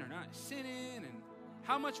sinning or not sinning, and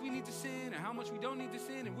how much we need to sin and how much we don't need to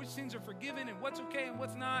sin, and which sins are forgiven and what's okay and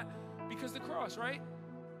what's not, because the cross, right?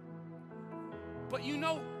 But you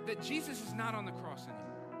know that Jesus is not on the cross anymore.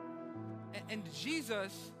 And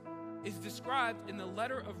Jesus is described in the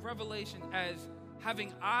letter of Revelation as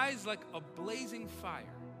having eyes like a blazing fire,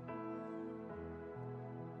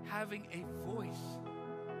 having a voice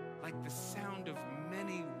like the sound of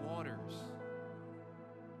many waters.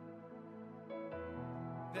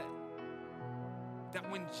 That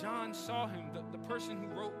when John saw him, the person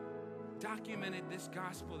who documented this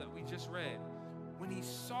gospel that we just read, when he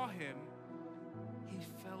saw him, he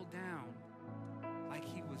fell down like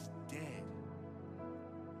he was dead.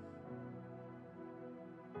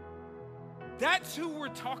 That's who we're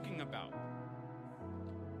talking about.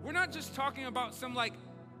 We're not just talking about some like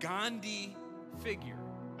Gandhi figure.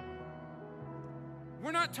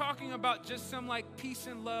 We're not talking about just some like peace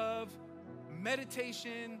and love,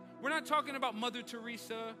 meditation. We're not talking about Mother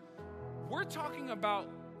Teresa. We're talking about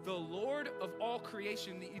the Lord of all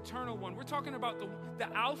creation, the eternal one. We're talking about the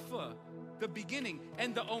Alpha, the beginning,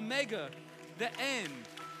 and the Omega, the end.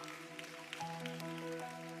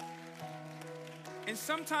 And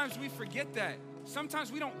sometimes we forget that.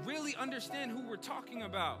 Sometimes we don't really understand who we're talking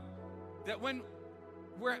about. That when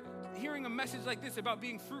we're hearing a message like this about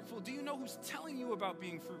being fruitful, do you know who's telling you about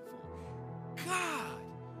being fruitful? God,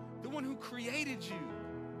 the one who created you.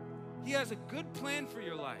 He has a good plan for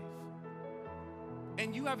your life.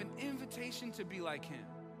 And you have an invitation to be like him.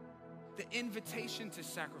 The invitation to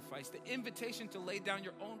sacrifice, the invitation to lay down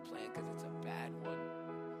your own plan, because it's a bad one.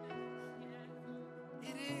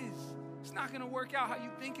 It is. It's not going to work out how you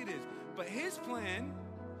think it is. But his plan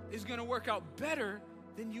is going to work out better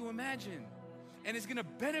than you imagine. And it's going to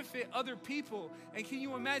benefit other people. And can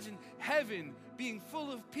you imagine heaven being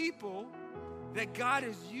full of people that God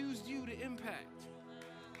has used you to impact?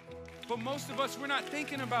 But most of us, we're not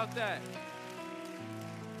thinking about that.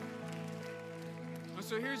 And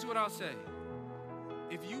so here's what I'll say.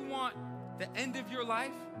 If you want the end of your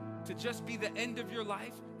life to just be the end of your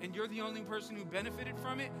life and you're the only person who benefited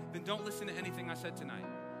from it, then don't listen to anything I said tonight.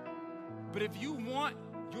 But if you want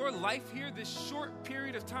your life here, this short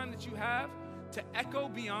period of time that you have, to echo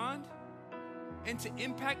beyond and to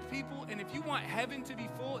impact people, and if you want heaven to be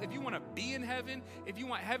full, if you want to be in heaven, if you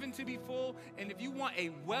want heaven to be full, and if you want a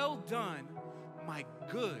well done, my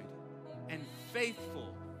good and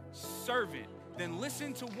faithful servant, then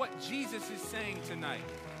listen to what Jesus is saying tonight.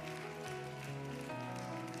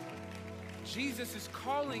 Jesus is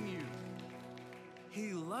calling you.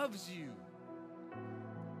 He loves you.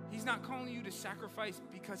 He's not calling you to sacrifice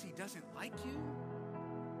because he doesn't like you.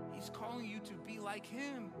 He's calling you to be like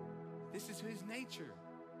him. This is his nature.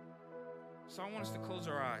 So I want us to close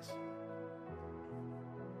our eyes.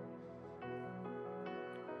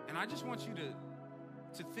 And I just want you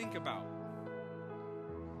to think about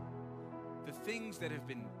the things that have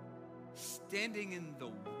been standing in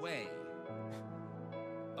the way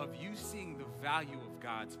of you seeing the value of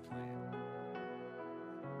God's plan.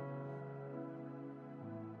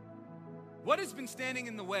 What has been standing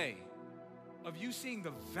in the way of you seeing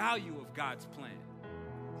the value of God's plan,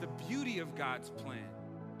 the beauty of God's plan,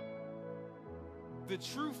 the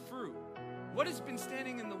true fruit? What has been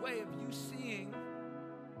standing in the way of you seeing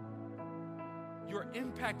your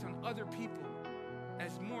impact on other people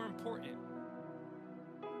as more important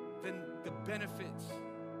than the benefits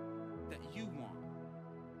that you want?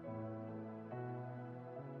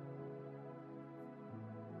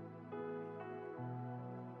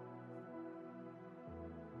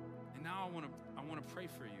 And now I want to pray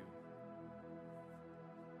for you.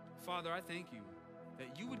 Father, I thank you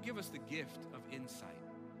that you would give us the gift of insight.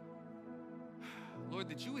 Lord,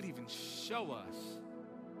 that you would even show us,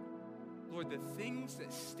 Lord, the things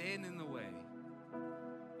that stand in the way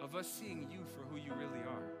of us seeing you for who you really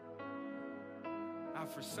are.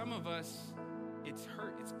 For some of us, it's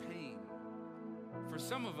hurt, it's pain. For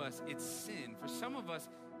some of us, it's sin. For some of us,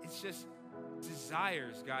 it's just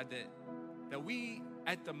desires, God, that we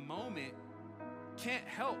at the moment can't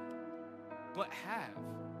help but have.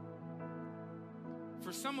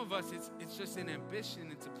 For some of us, it's just an ambition,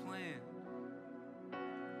 it's a plan.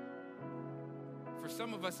 For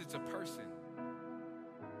some of us, it's a person.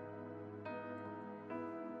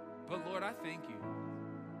 But Lord, I thank you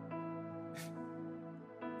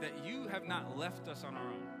that you have not left us on our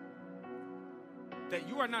own. That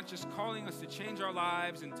you are not just calling us to change our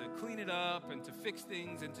lives and to clean it up and to fix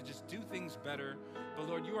things and to just do things better. But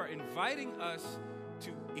Lord, you are inviting us to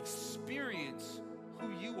experience who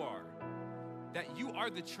you are. That you are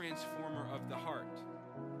the transformer of the heart,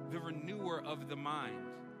 the renewer of the mind.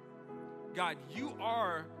 God, you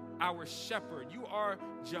are our shepherd. You are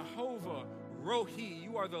Jehovah Rohi.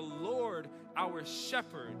 You are the Lord, our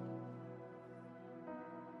shepherd.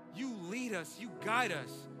 You lead us, you guide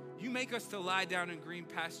us. You make us to lie down in green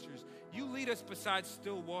pastures. You lead us beside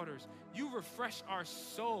still waters. You refresh our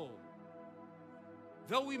soul.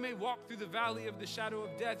 Though we may walk through the valley of the shadow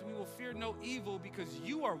of death, we will fear no evil because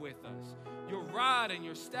you are with us. Your rod and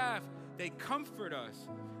your staff, they comfort us.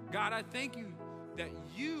 God, I thank you that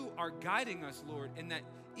you are guiding us, Lord, and that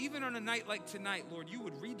even on a night like tonight, Lord, you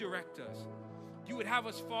would redirect us. You would have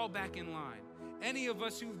us fall back in line. Any of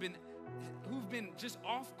us who've been just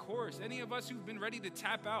off course, any of us who've been ready to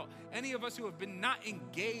tap out, any of us who have been not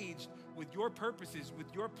engaged with your purposes,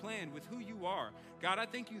 with your plan, with who you are. God, I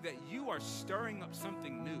thank you that you are stirring up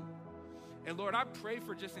something new. And Lord, I pray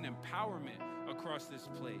for just an empowerment across this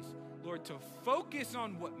place. Lord, to focus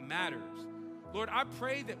on what matters. Lord, I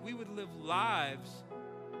pray that we would live lives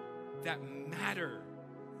that matter.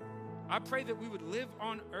 I pray that we would live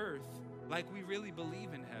on earth like we really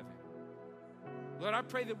believe in heaven. Lord, I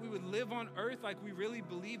pray that we would live on earth like we really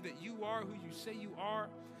believe that you are who you say you are.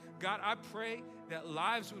 God, I pray that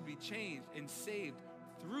lives would be changed and saved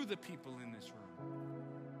through the people in this room.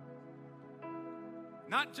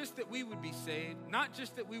 Not just that we would be saved, not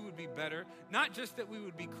just that we would be better, not just that we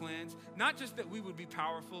would be cleansed, not just that we would be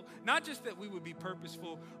powerful, not just that we would be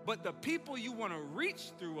purposeful, but the people you want to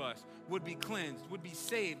reach through us would be cleansed, would be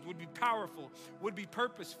saved, would be powerful, would be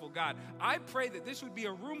purposeful, God. I pray that this would be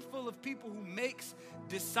a room full of people who makes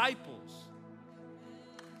disciples.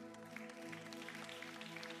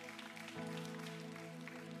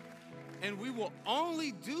 And we will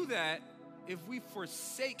only do that if we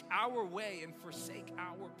forsake our way and forsake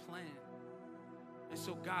our plan. And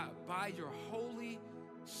so, God, by your Holy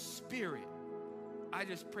Spirit, I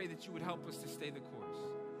just pray that you would help us to stay the course.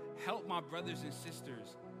 Help my brothers and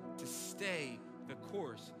sisters to stay the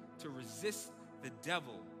course, to resist the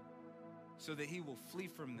devil so that he will flee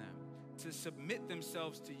from them, to submit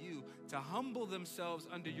themselves to you, to humble themselves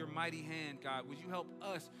under your mighty hand, God. Would you help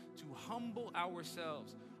us to humble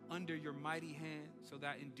ourselves under your mighty hand so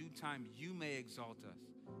that in due time you may exalt us?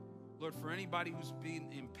 Lord, for anybody who's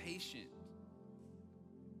being impatient,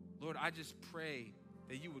 Lord, I just pray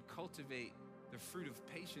that you would cultivate the fruit of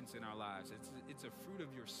patience in our lives. It's a fruit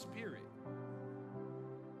of your spirit.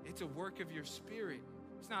 It's a work of your spirit.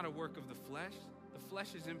 It's not a work of the flesh. The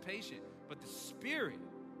flesh is impatient, but the spirit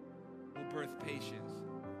will birth patience.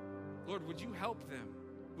 Lord, would you help them?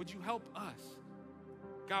 Would you help us?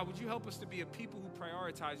 God, would you help us to be a people who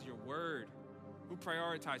prioritize your word, who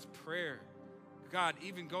prioritize prayer? God,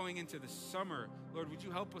 even going into the summer, Lord, would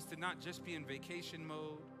you help us to not just be in vacation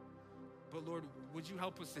mode, but Lord, would you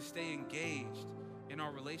help us to stay engaged in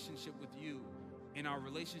our relationship with you, in our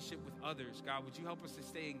relationship with others? God, would you help us to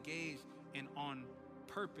stay engaged and on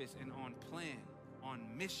purpose and on plan, on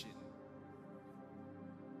mission?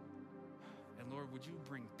 And Lord, would you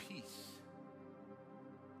bring peace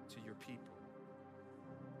to your people?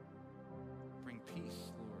 Bring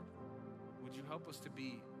peace, Lord. Would you help us to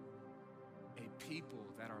be a people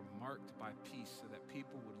that are marked by peace so that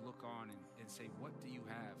people would look on and say, what do you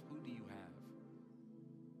have? Who do you have?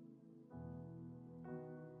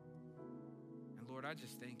 And Lord, I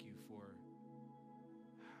just thank you for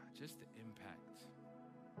just the impact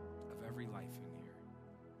of every life in here.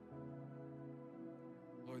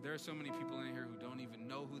 Lord, there are so many people in here who don't even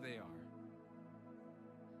know who they are.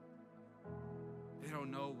 They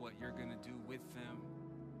don't know what you're going to do with them.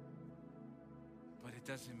 But it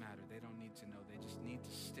doesn't matter. They don't need to know. They just need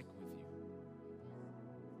to stick with you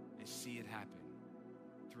and see it happen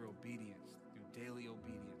through obedience, through daily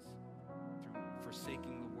obedience, through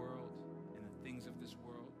forsaking the world and the things of this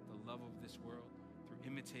world, the love of this world, through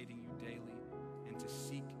imitating you daily, and to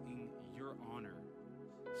seeking your honor,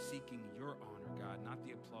 God, not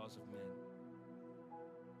the applause of men,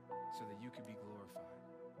 so that you could be glorified.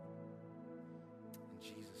 In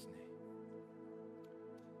Jesus' name.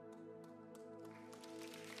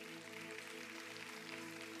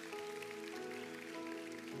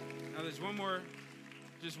 Now there's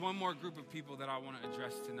just one more group of people that I want to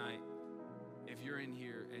address tonight. If you're in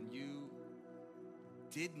here and you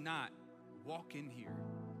did not walk in here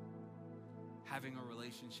having a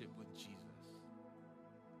relationship with Jesus,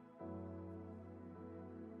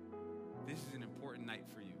 this is an important night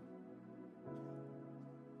for you.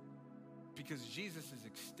 Because Jesus is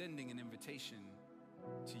extending an invitation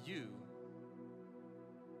to you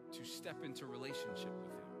to step into relationship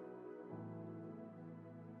with him.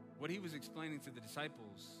 What he was explaining to the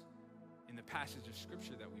disciples in the passage of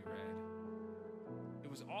scripture that we read, it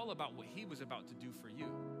was all about what he was about to do for you.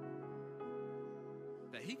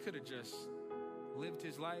 That he could have just lived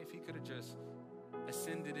his life, he could have just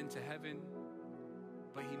ascended into heaven,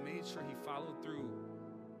 but he made sure he followed through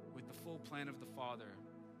with the full plan of the Father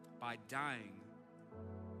by dying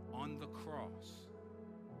on the cross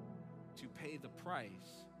to pay the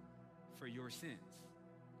price for your sins.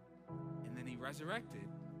 And then he resurrected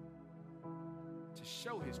to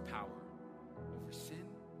show his power over sin,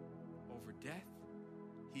 over death.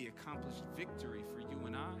 He accomplished victory for you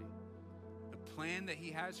and I. The plan that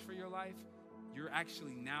he has for your life, you're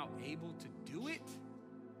actually now able to do it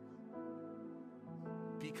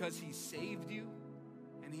because he saved you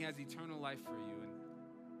and he has eternal life for you.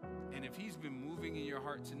 And if he's been moving in your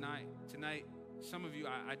heart tonight, some of you,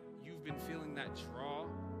 you've been feeling that draw.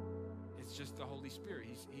 It's just the Holy Spirit.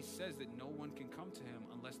 He says that no one can come to him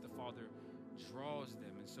unless the Father draws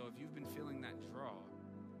them. And so if you've been feeling that draw,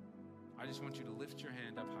 I just want you to lift your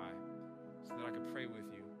hand up high so that I can pray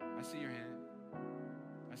with you. I see your hand.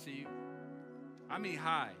 I see you. I mean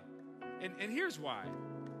high. And here's why.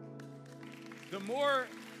 The more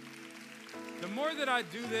that I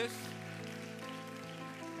do this,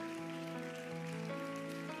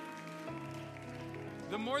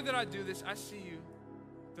 I see you.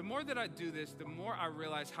 The more that I do this, the more I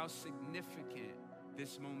realize how significant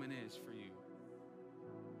this moment is for you.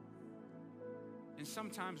 And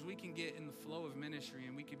sometimes we can get in the flow of ministry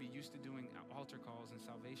and we can be used to doing altar calls and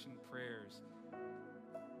salvation prayers.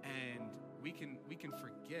 And we can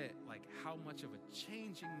forget like how much of a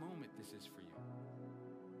changing moment this is for you.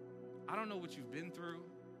 I don't know what you've been through.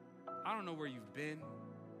 I don't know where you've been.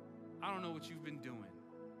 I don't know what you've been doing.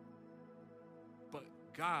 But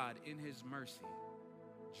God, in his mercy,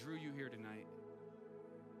 drew you here tonight.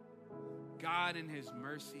 God, in his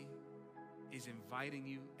mercy, is inviting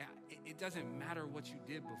you. It doesn't matter what you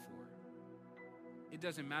did before. It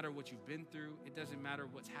doesn't matter what you've been through. It doesn't matter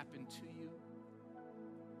what's happened to you.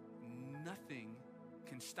 Nothing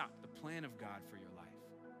can stop the plan of God for your life.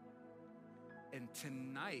 And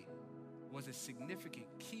tonight was a significant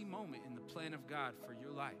key moment in the plan of God for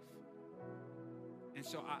your life. And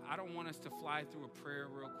so I don't want us to fly through a prayer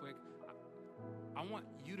real quick. I want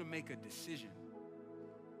you to make a decision.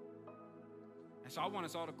 And so I want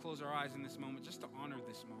us all to close our eyes in this moment just to honor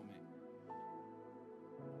this moment.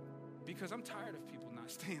 Because I'm tired of people not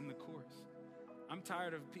staying the course. I'm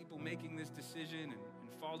tired of people making this decision and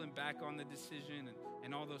falling back on the decision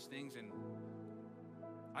and all those things. And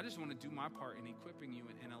I just want to do my part in equipping you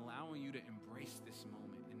and allowing you to embrace this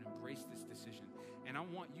moment and embrace this decision. And I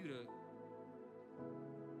want you to,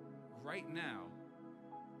 right now,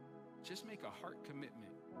 just make a heart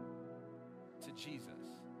commitment to Jesus.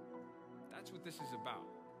 That's what this is about.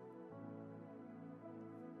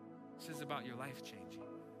 This is about your life changing,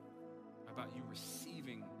 about you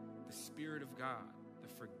receiving the Spirit of God, the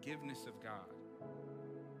forgiveness of God.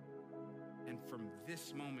 And from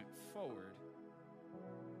this moment forward,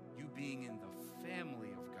 you being in the family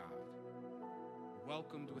of God,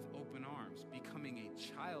 welcomed with open arms, becoming a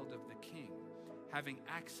child of the King, having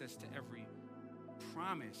access to every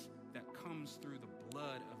promise that comes through the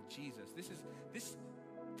blood of Jesus.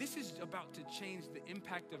 This is about to change the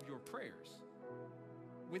impact of your prayers.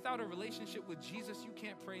 Without a relationship with Jesus, you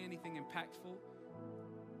can't pray anything impactful.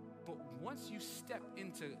 But once you step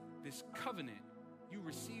into this covenant, you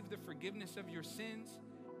receive the forgiveness of your sins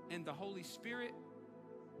and the Holy Spirit,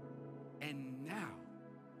 and now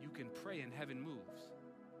you can pray and heaven moves.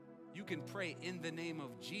 You can pray in the name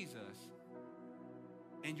of Jesus,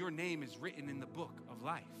 and your name is written in the book of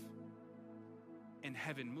life, and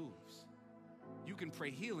heaven moves. You can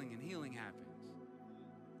pray healing, and healing happens.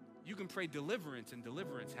 You can pray deliverance, and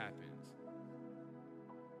deliverance happens.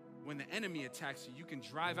 When the enemy attacks you, you can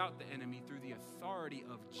drive out the enemy through the authority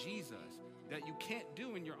of Jesus that you can't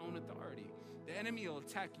do in your own authority. The enemy will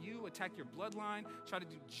attack you, attack your bloodline, try to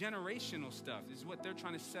do generational stuff. This is what they're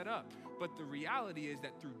trying to set up. But the reality is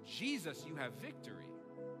that through Jesus, you have victory.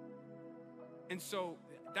 And so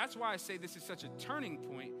that's why I say this is such a turning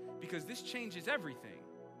point, because this changes everything.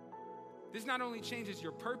 This not only changes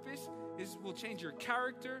your purpose, this will change your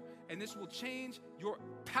character, and this will change your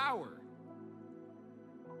power.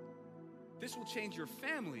 This will change your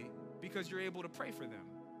family because you're able to pray for them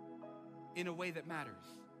in a way that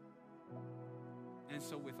matters. And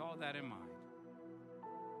so with all that in mind,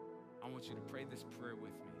 I want you to pray this prayer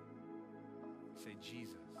with me. Say,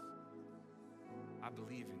 Jesus, I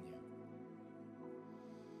believe in you.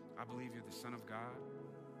 I believe you're the Son of God.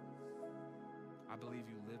 I believe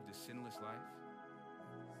you lived a sinless life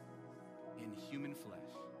in human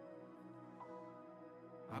flesh.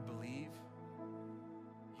 I believe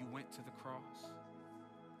you went to the cross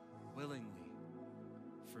willingly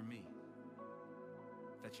for me,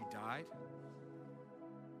 that you died,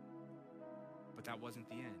 but that wasn't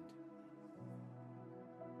the end.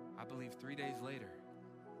 I believe 3 days later,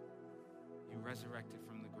 you resurrected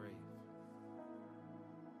from the grave.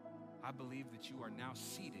 I believe that you are now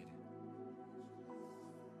seated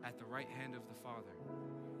at the right hand of the Father,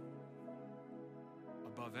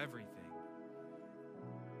 above everything,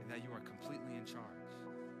 and that you are completely in charge.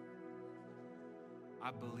 I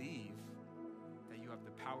believe that you have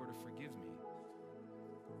the power to forgive me.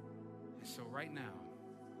 And so right now,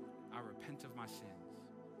 I repent of my sins.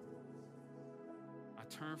 I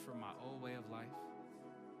turn from my old way of life,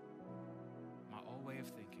 my old way of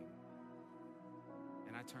thinking,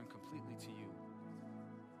 and I turn completely to you.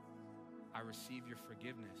 I receive your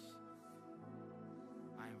forgiveness.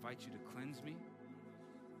 I invite you to cleanse me,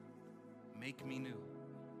 make me new,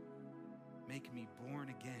 make me born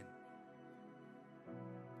again.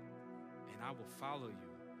 And I will follow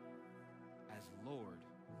you as Lord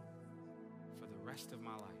for the rest of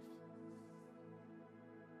my life,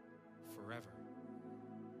 forever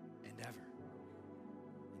and ever.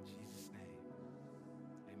 In Jesus' name,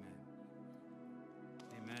 amen.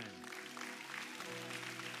 Amen.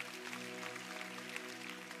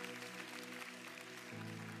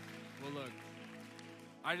 Well, look,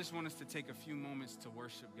 I just want us to take a few moments to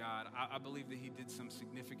worship God. I believe that he did some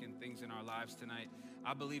significant things in our lives tonight.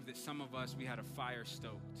 I believe that some of us, we had a fire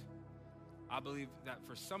stoked. I believe that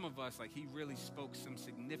for some of us, like he really spoke some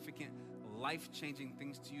significant life-changing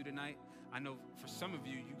things to you tonight. I know for some of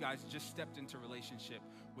you, you guys just stepped into relationship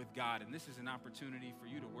with God, and this is an opportunity for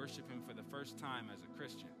you to worship him for the first time as a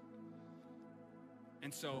Christian.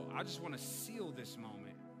 And so I just want to seal this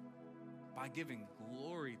moment by giving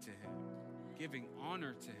glory to him, giving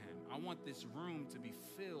honor to him. I want this room to be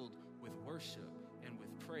filled with worship and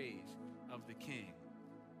with praise of the King.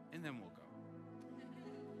 And then we'll go.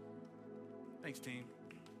 Thanks, team.